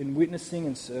in witnessing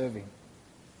and serving.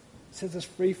 It sets us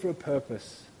free for a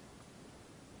purpose.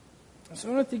 And so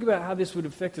I want to think about how this would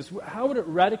affect us. How would it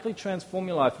radically transform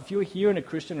your life if you were here and a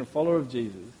Christian and follower of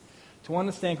Jesus, to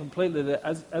understand completely that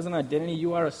as an identity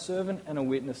you are a servant and a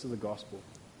witness of the gospel?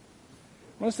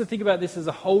 I want us to think about this as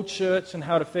a whole church and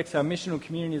how it affects our missional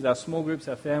communities, our small groups,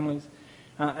 our families,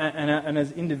 and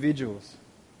as individuals.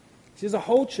 See, as a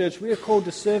whole church, we are called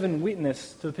to serve and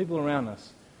witness to the people around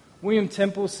us. William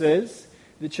Temple says,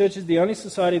 the church is the only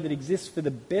society that exists for the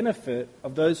benefit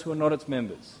of those who are not its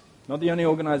members. Not the only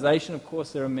organization, of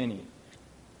course, there are many.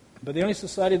 But the only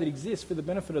society that exists for the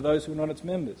benefit of those who are not its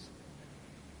members.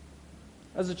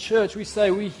 As a church, we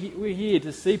say we're here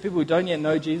to see people who don't yet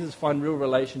know Jesus find real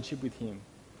relationship with Him.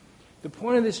 The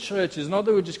point of this church is not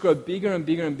that we'll just grow bigger and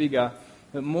bigger and bigger,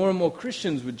 that more and more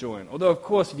Christians would join. Although, of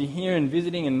course, if you're here and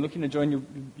visiting and looking to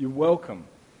join, you're welcome.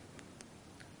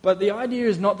 But the idea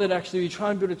is not that actually we try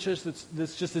and build a church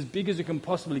that's just as big as we can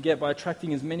possibly get by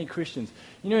attracting as many Christians.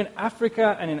 You know, in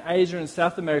Africa and in Asia and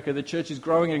South America, the church is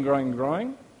growing and growing and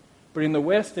growing. But in the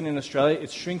West and in Australia,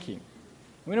 it's shrinking.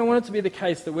 We don't want it to be the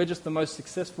case that we're just the most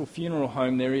successful funeral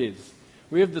home there is.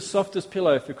 We have the softest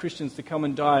pillow for Christians to come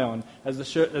and die on as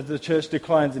the church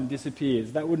declines and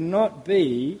disappears. That would not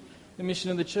be the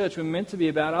mission of the church. We're meant to be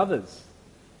about others,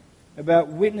 about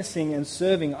witnessing and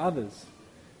serving others.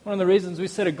 One of the reasons we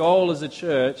set a goal as a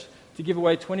church to give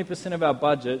away 20% of our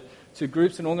budget to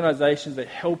groups and organizations that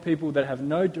help people that have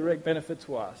no direct benefit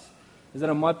to us is that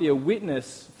it might be a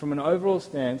witness from an overall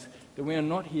stance that we are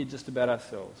not here just about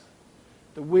ourselves.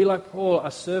 That we, like Paul,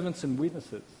 are servants and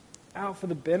witnesses, out for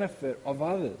the benefit of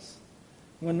others.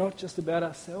 We're not just about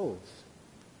ourselves.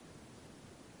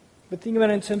 But think about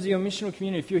it in terms of your missional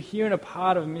community. If you're here and a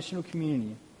part of a missional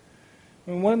community,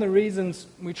 I mean, one of the reasons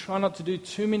we try not to do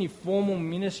too many formal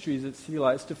ministries at City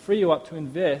Light is to free you up to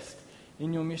invest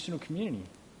in your missional community.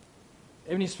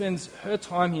 Ebony spends her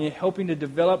time here helping to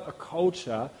develop a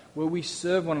culture where we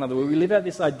serve one another, where we live out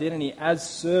this identity as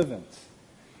servants.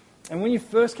 And when you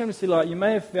first came to City Light, you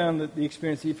may have found that the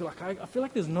experience that you feel like, I feel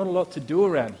like there's not a lot to do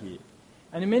around here.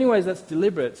 And in many ways, that's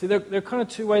deliberate. See, there are kind of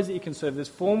two ways that you can serve. There's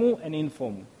formal and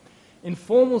informal. In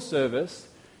formal service,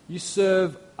 you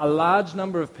serve a large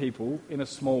number of people in a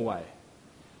small way.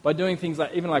 By doing things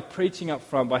like, even like preaching up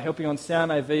front, by helping on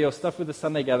Sound AV or stuff with the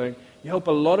Sunday gathering, you help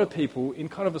a lot of people in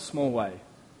kind of a small way.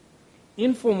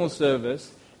 Informal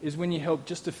service is when you help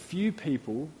just a few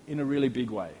people in a really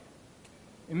big way.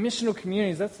 In missional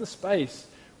communities, that's the space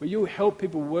where you help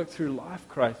people work through life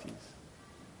crises,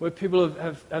 where people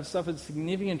have suffered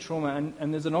significant trauma,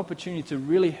 and there's an opportunity to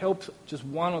really help just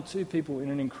one or two people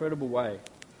in an incredible way.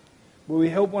 Where we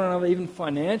help one another even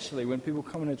financially when people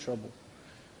come into trouble.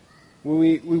 Where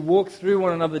we walk through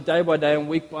one another day by day and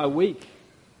week by week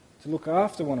to look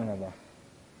after one another.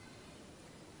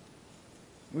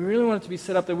 We really want it to be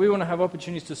set up that we want to have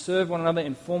opportunities to serve one another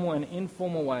in formal and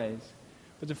informal ways,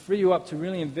 but to free you up to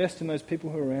really invest in those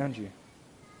people who are around you.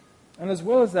 And as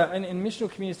well as that, and in missional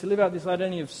communities, to live out this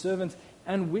identity of servants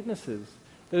and witnesses,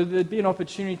 that there'd be an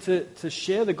opportunity to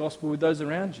share the gospel with those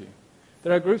around you.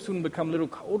 That our groups wouldn't become little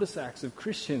cul-de-sacs of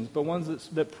Christians, but ones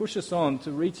that push us on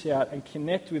to reach out and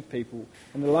connect with people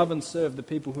and to love and serve the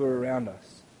people who are around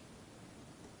us.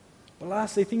 But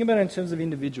lastly, think about it in terms of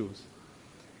individuals.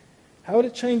 How would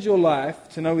it change your life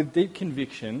to know with deep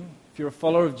conviction, if you're a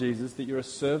follower of Jesus, that you're a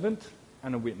servant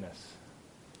and a witness?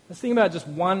 Let's think about just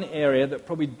one area that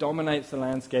probably dominates the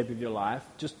landscape of your life.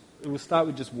 We'll start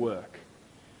with just work.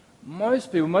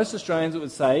 Most people, most Australians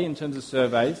would say, in terms of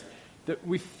surveys, that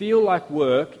we feel like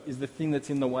work is the thing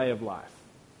that's in the way of life.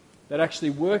 That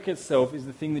actually work itself is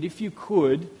the thing that if you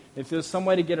could, if there was some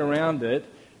way to get around it,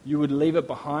 you would leave it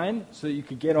behind so that you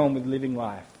could get on with living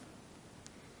life.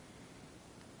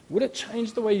 Would it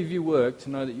change the way you view work to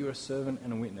know that you're a servant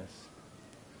and a witness?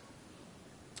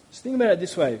 Just think about it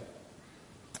this way.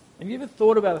 Have you ever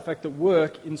thought about the fact that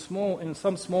work, in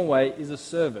some small way, is a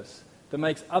service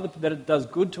that it does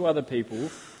good to other people,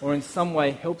 or in some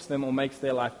way helps them or makes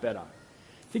their life better?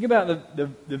 Think about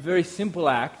the very simple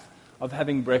act of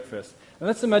having breakfast. And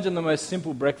let's imagine the most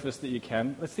simple breakfast that you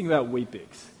can. Let's think about Weet-Bix.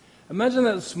 Imagine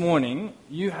that this morning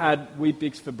you had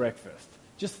Weet-Bix for breakfast.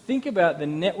 Just think about the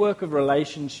network of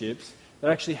relationships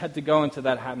that actually had to go into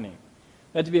that happening.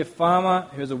 There had to be a farmer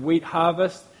who has a wheat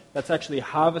harvest that's actually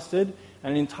harvested,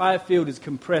 and an entire field is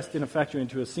compressed in a factory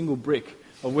into a single brick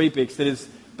of Weet-Bix that is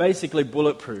basically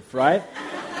bulletproof, right?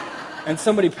 And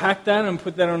somebody packed that and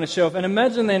put that on a shelf. And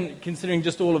imagine then, considering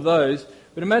just all of those,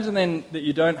 but imagine then that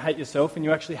you don't hate yourself and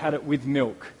you actually had it with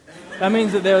milk. That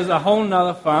means that there was a whole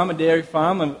nother farm, a dairy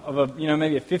farm of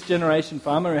maybe a fifth generation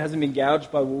farmer who hasn't been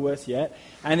gouged by Woolworths yet,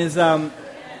 and is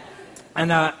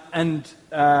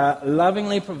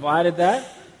lovingly provided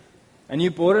that. And you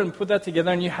bought it and put that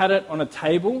together, and you had it on a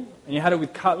table, and you had it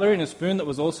with cutlery and a spoon that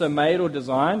was also made or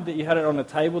designed, that you had it on a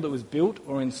table that was built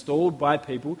or installed by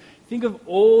people. Think of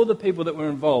all the people that were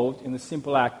involved in the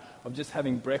simple act of just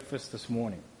having breakfast this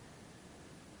morning.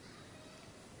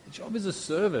 The job is a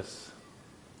service.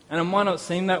 And it might not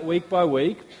seem that week by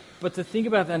week, but to think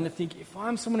about that and to think, if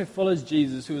I'm someone who follows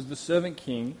Jesus, who is the servant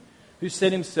king, who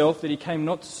said himself that he came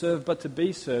not to serve but to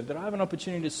be served, that I have an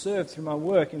opportunity to serve through my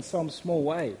work in some small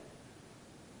way.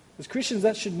 As Christians,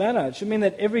 that should matter. It should mean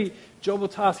that every job or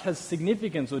task has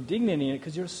significance or dignity in it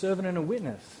because you're a servant and a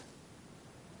witness.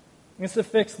 This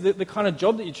affects the kind of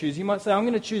job that you choose. You might say, I'm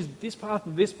going to choose this path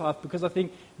or this path because I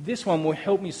think this one will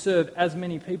help me serve as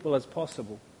many people as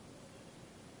possible.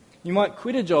 You might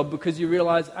quit a job because you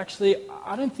realize, actually,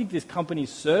 I don't think this company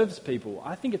serves people.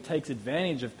 I think it takes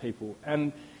advantage of people.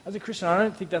 And as a Christian, I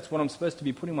don't think that's what I'm supposed to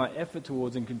be putting my effort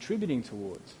towards and contributing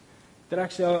towards. That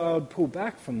actually I would pull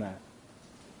back from that.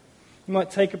 You might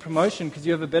take a promotion because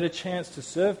you have a better chance to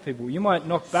serve people. You might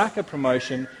knock back a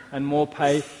promotion and more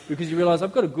pay because you realize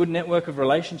I've got a good network of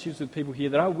relationships with people here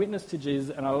that I witness to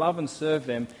Jesus and I love and serve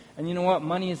them. And you know what?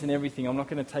 Money isn't everything. I'm not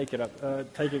going to take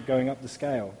it going up the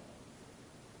scale.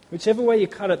 Whichever way you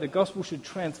cut it, the gospel should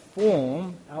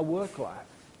transform our work life,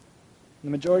 the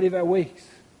majority of our weeks.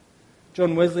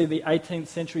 John Wesley, the 18th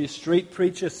century street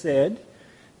preacher, said,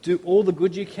 "Do all the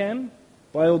good you can,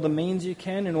 by all the means you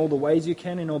can, in all the ways you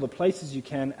can, in all the places you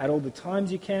can, at all the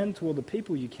times you can, to all the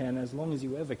people you can, as long as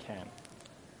you ever can."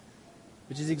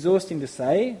 Which is exhausting to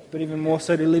say, but even more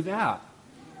so to live out,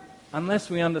 unless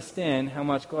we understand how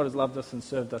much God has loved us and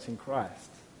served us in Christ.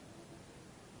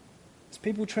 As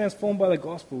people transformed by the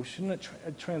gospel, shouldn't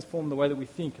it transform the way that we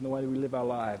think and the way that we live our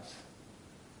lives?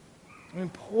 I mean,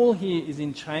 Paul here is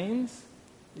in chains.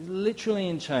 He's literally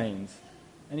in chains.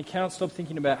 And he cannot stop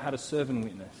thinking about how to serve and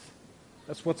witness.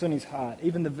 That's what's on his heart,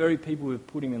 even the very people who have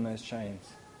put him in those chains.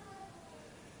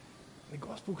 The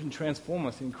gospel can transform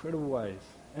us in incredible ways,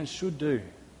 and should do.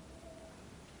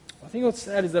 I think what's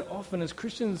sad is that often as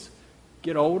Christians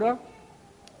get older,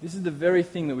 this is the very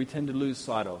thing that we tend to lose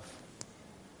sight of.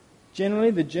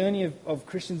 Generally, the journey of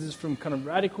Christians is from kind of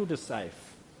radical to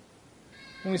safe.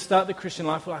 When we start the Christian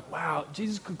life, we're like, wow,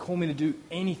 Jesus could call me to do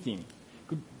anything.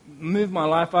 Could move my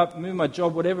life up, move my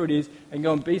job, whatever it is, and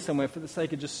go and be somewhere for the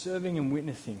sake of just serving and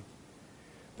witnessing.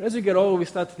 But as we get older, we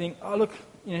start to think, oh, look,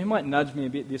 he might nudge me a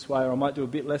bit this way, or I might do a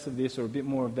bit less of this or a bit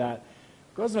more of that.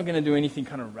 God's not going to do anything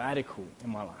kind of radical in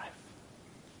my life.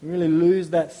 We really lose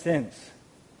that sense.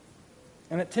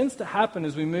 And it tends to happen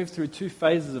as we move through two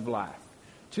phases of life.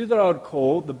 Two that I would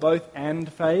call the both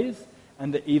and phase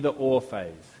and the either or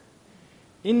phase.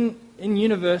 In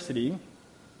university,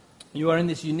 you are in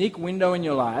this unique window in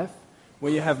your life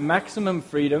where you have maximum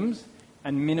freedoms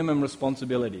and minimum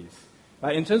responsibilities.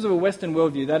 Like in terms of a Western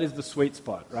worldview, that is the sweet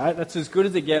spot, right? That's as good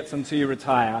as it gets until you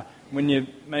retire, when you're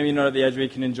maybe not at the age where you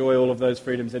can enjoy all of those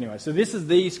freedoms anyway. So this is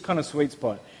the kind of sweet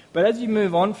spot. But as you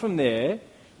move on from there,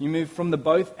 you move from the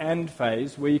both and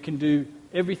phase where you can do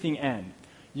everything and.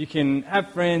 You can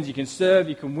have friends, you can serve,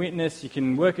 you can witness, you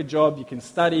can work a job, you can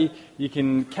study, you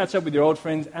can catch up with your old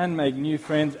friends and make new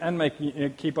friends and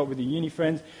keep up with your uni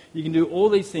friends. You can do all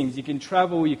these things. You can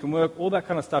travel, you can work, all that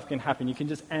kind of stuff can happen. You can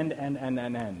just and.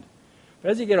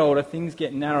 But as you get older, things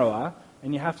get narrower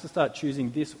and you have to start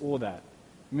choosing this or that.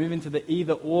 Move into the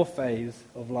either or phase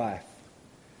of life.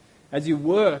 As you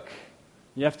work,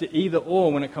 you have to either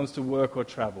or when it comes to work or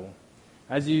travel.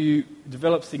 As you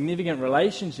develop significant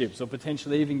relationships or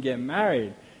potentially even get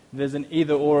married, there's an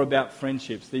either or about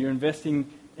friendships, that you're investing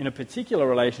in a particular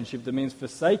relationship that means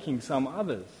forsaking some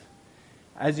others.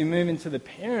 As you move into the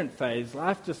parent phase,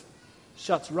 life just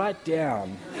shuts right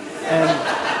down. And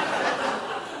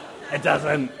it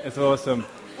doesn't. It's awesome.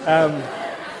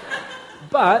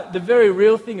 But the very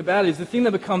real thing about it is the thing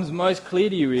that becomes most clear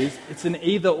to you is it's an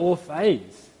either or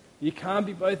phase. You can't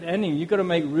be both ending. You've got to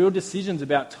make real decisions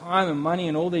about time and money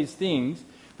and all these things,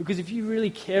 because if you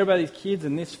really care about these kids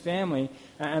and this family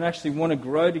and actually want to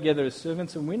grow together as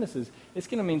servants and witnesses, it's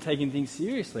going to mean taking things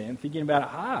seriously and thinking about it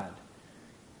hard.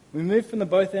 We move from the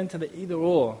both end to the either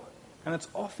or, and it's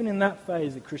often in that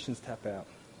phase that Christians tap out.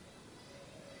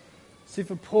 See,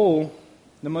 for Paul,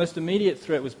 the most immediate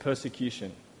threat was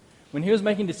persecution. When he was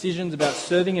making decisions about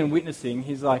serving and witnessing,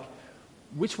 he's like,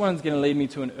 which one's going to lead me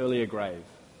to an earlier grave?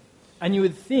 And you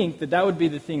would think that that would be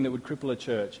the thing that would cripple a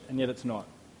church, and yet it's not.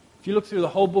 If you look through the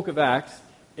whole book of Acts,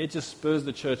 it just spurs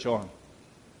the church on.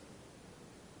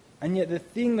 And yet the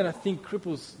thing that I think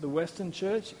cripples the Western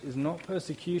church is not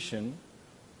persecution,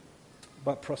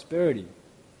 but prosperity.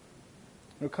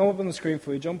 It'll come up on the screen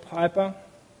for you. John Piper,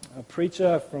 a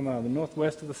preacher from the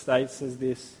northwest of the States, says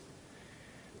this: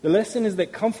 "The lesson is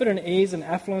that comfort and ease and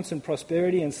affluence and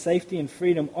prosperity and safety and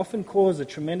freedom often cause a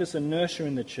tremendous inertia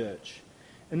in the church.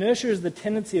 Inertia is the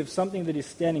tendency of something that is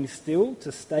standing still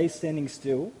to stay standing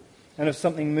still, and of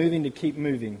something moving to keep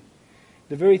moving.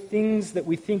 The very things that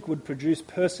we think would produce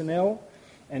personnel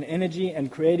and energy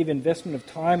and creative investment of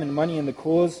time and money in the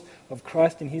cause of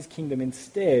Christ and his kingdom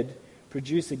instead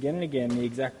produce again and again the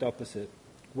exact opposite.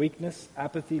 Weakness,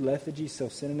 apathy, lethargy,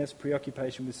 self-centeredness,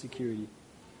 preoccupation with security.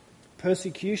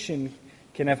 Persecution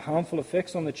can have harmful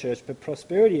effects on the church, but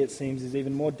prosperity, it seems, is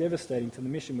even more devastating to the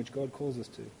mission which God calls us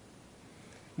to.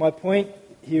 My point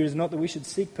here is not that we should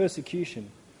seek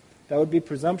persecution. That would be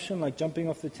presumption, like jumping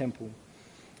off the temple.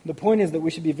 The point is that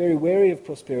we should be very wary of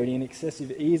prosperity and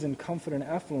excessive ease and comfort and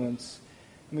affluence,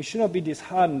 and we should not be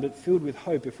disheartened but filled with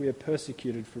hope if we are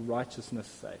persecuted for righteousness'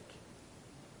 sake.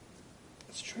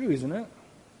 It's true, isn't it?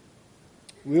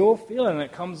 We all feel it, and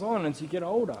it comes on as you get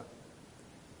older.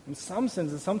 In some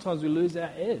senses, sometimes we lose our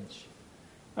edge.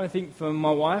 I think for my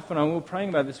wife and I, we were praying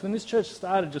about this. When this church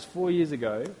started just 4 years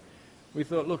ago, we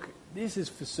thought, look, this is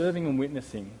for serving and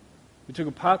witnessing. We took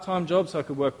a part-time job so I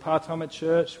could work part-time at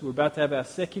church. We were about to have our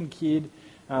second kid.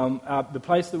 The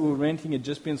place that we were renting had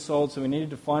just been sold, so we needed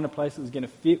to find a place that was going to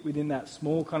fit within that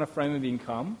small kind of frame of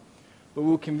income. But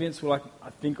we were convinced, I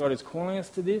think God is calling us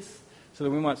to this so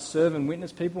that we might serve and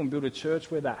witness people and build a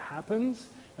church where that happens.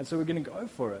 And so we're going to go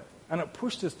for it. And it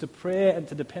pushed us to prayer and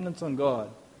to dependence on God.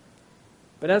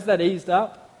 But as that eased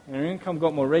up and our income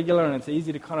got more regular and it's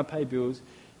easy to kind of pay bills,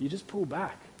 you just pull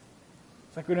back.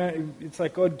 It's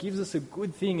like God gives us a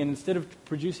good thing, and instead of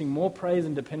producing more praise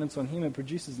and dependence on him, it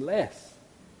produces less.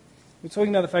 We're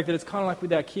talking about the fact that it's kind of like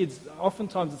with our kids.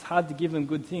 Oftentimes it's hard to give them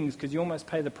good things because you almost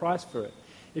pay the price for it.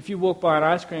 If you walk by an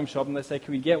ice cream shop and they say,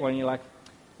 can we get one? And you're like,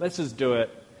 let's just do it.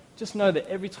 Just know that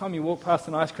every time you walk past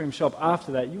an ice cream shop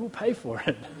after that, you will pay for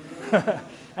it.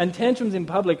 And tantrums in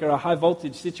public are a high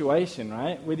voltage situation,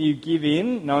 right? Whether you give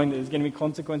in, knowing that there's going to be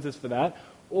consequences for that,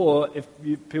 or if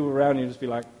people around you just be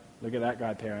like, look at that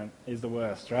guy, parent, he's the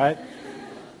worst, right?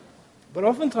 But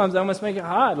oftentimes they almost make it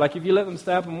hard. Like if you let them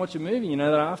stay up and watch a movie, you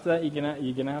know that after that you're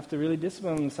going to have to really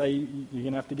discipline them and say you're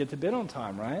going to have to get to bed on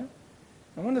time, right?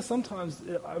 I wonder sometimes,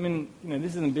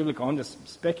 this isn't biblical, I'm just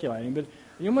speculating, but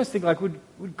you almost think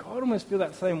would God almost feel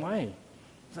that same way?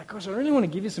 It's like, gosh, I really want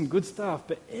to give you some good stuff,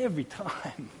 but every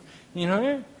time,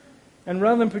 And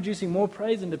rather than producing more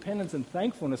praise and dependence and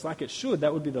thankfulness like it should,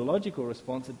 that would be the logical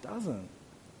response, it doesn't.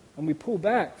 And we pull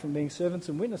back from being servants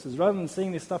and witnesses. Rather than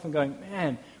seeing this stuff and going,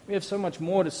 man, we have so much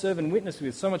more to serve and witness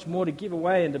with, so much more to give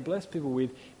away and to bless people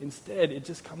with. Instead, it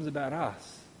just comes about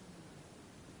us.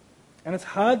 And it's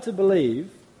hard to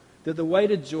believe that the way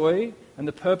to joy and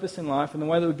the purpose in life and the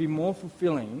way that would be more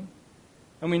fulfilling,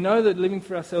 and we know that living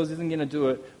for ourselves isn't going to do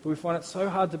it, but we find it so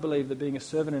hard to believe that being a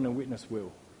servant and a witness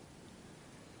will.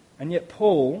 And yet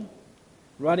Paul,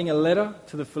 writing a letter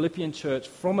to the Philippian church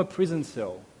from a prison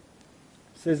cell,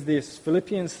 says this,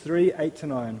 Philippians 3,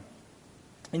 8-9.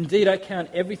 Indeed, I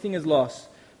count everything as loss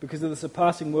because of the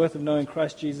surpassing worth of knowing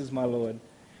Christ Jesus my Lord.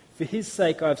 For his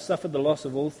sake I have suffered the loss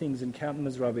of all things and count them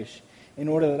as rubbish, in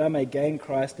order that I may gain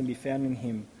Christ and be found in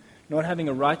him, not having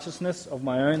a righteousness of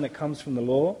my own that comes from the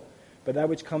law, but that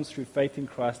which comes through faith in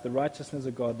Christ, the righteousness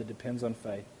of God that depends on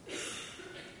faith.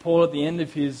 Paul, at the end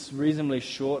of his reasonably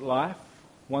short life,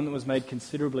 one that was made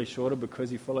considerably shorter because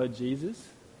he followed Jesus,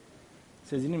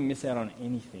 says he didn't miss out on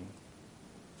anything.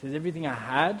 He says everything I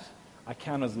had, I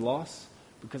count as loss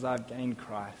because I've gained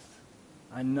Christ.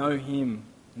 I know him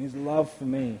and his love for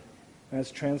me, and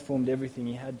it's transformed everything.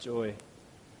 He had joy.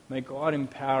 May God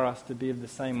empower us to be of the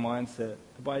same mindset,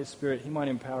 that by his Spirit he might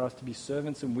empower us to be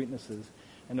servants and witnesses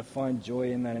and to find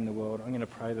joy in that in the world. I'm going to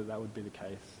pray that that would be the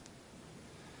case.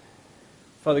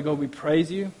 Father God, we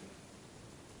praise you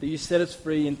that you set us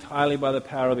free entirely by the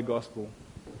power of the gospel,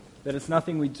 that it's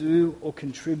nothing we do or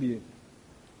contribute,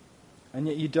 and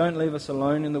yet you don't leave us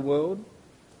alone in the world,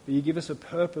 but you give us a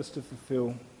purpose to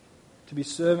fulfill, to be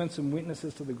servants and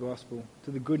witnesses to the gospel,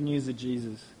 to the good news of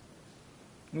Jesus.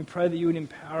 And we pray that you would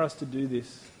empower us to do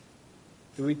this,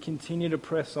 that we'd continue to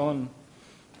press on,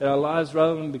 that our lives,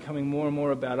 rather than becoming more and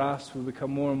more about us, will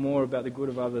become more and more about the good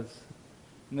of others,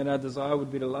 and that our desire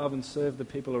would be to love and serve the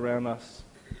people around us.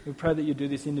 We pray that you do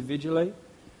this individually.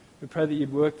 We pray that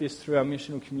you'd work this through our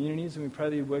missional communities, and we pray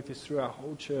that you'd work this through our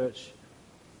whole church,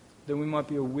 that we might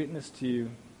be a witness to you,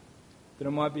 that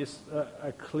it might be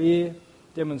a clear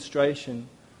demonstration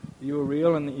that you are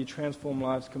real and that you transform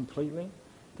lives completely,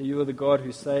 that you are the God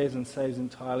who saves and saves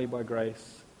entirely by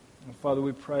grace. And Father,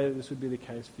 we pray that this would be the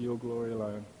case for your glory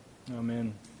alone.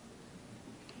 Amen.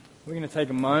 We're going to take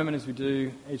a moment, as we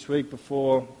do each week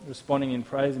before responding in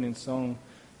praise and in song,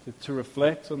 to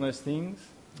reflect on those things,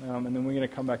 and then we're going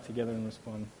to come back together and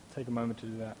respond. Take a moment to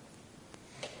do that.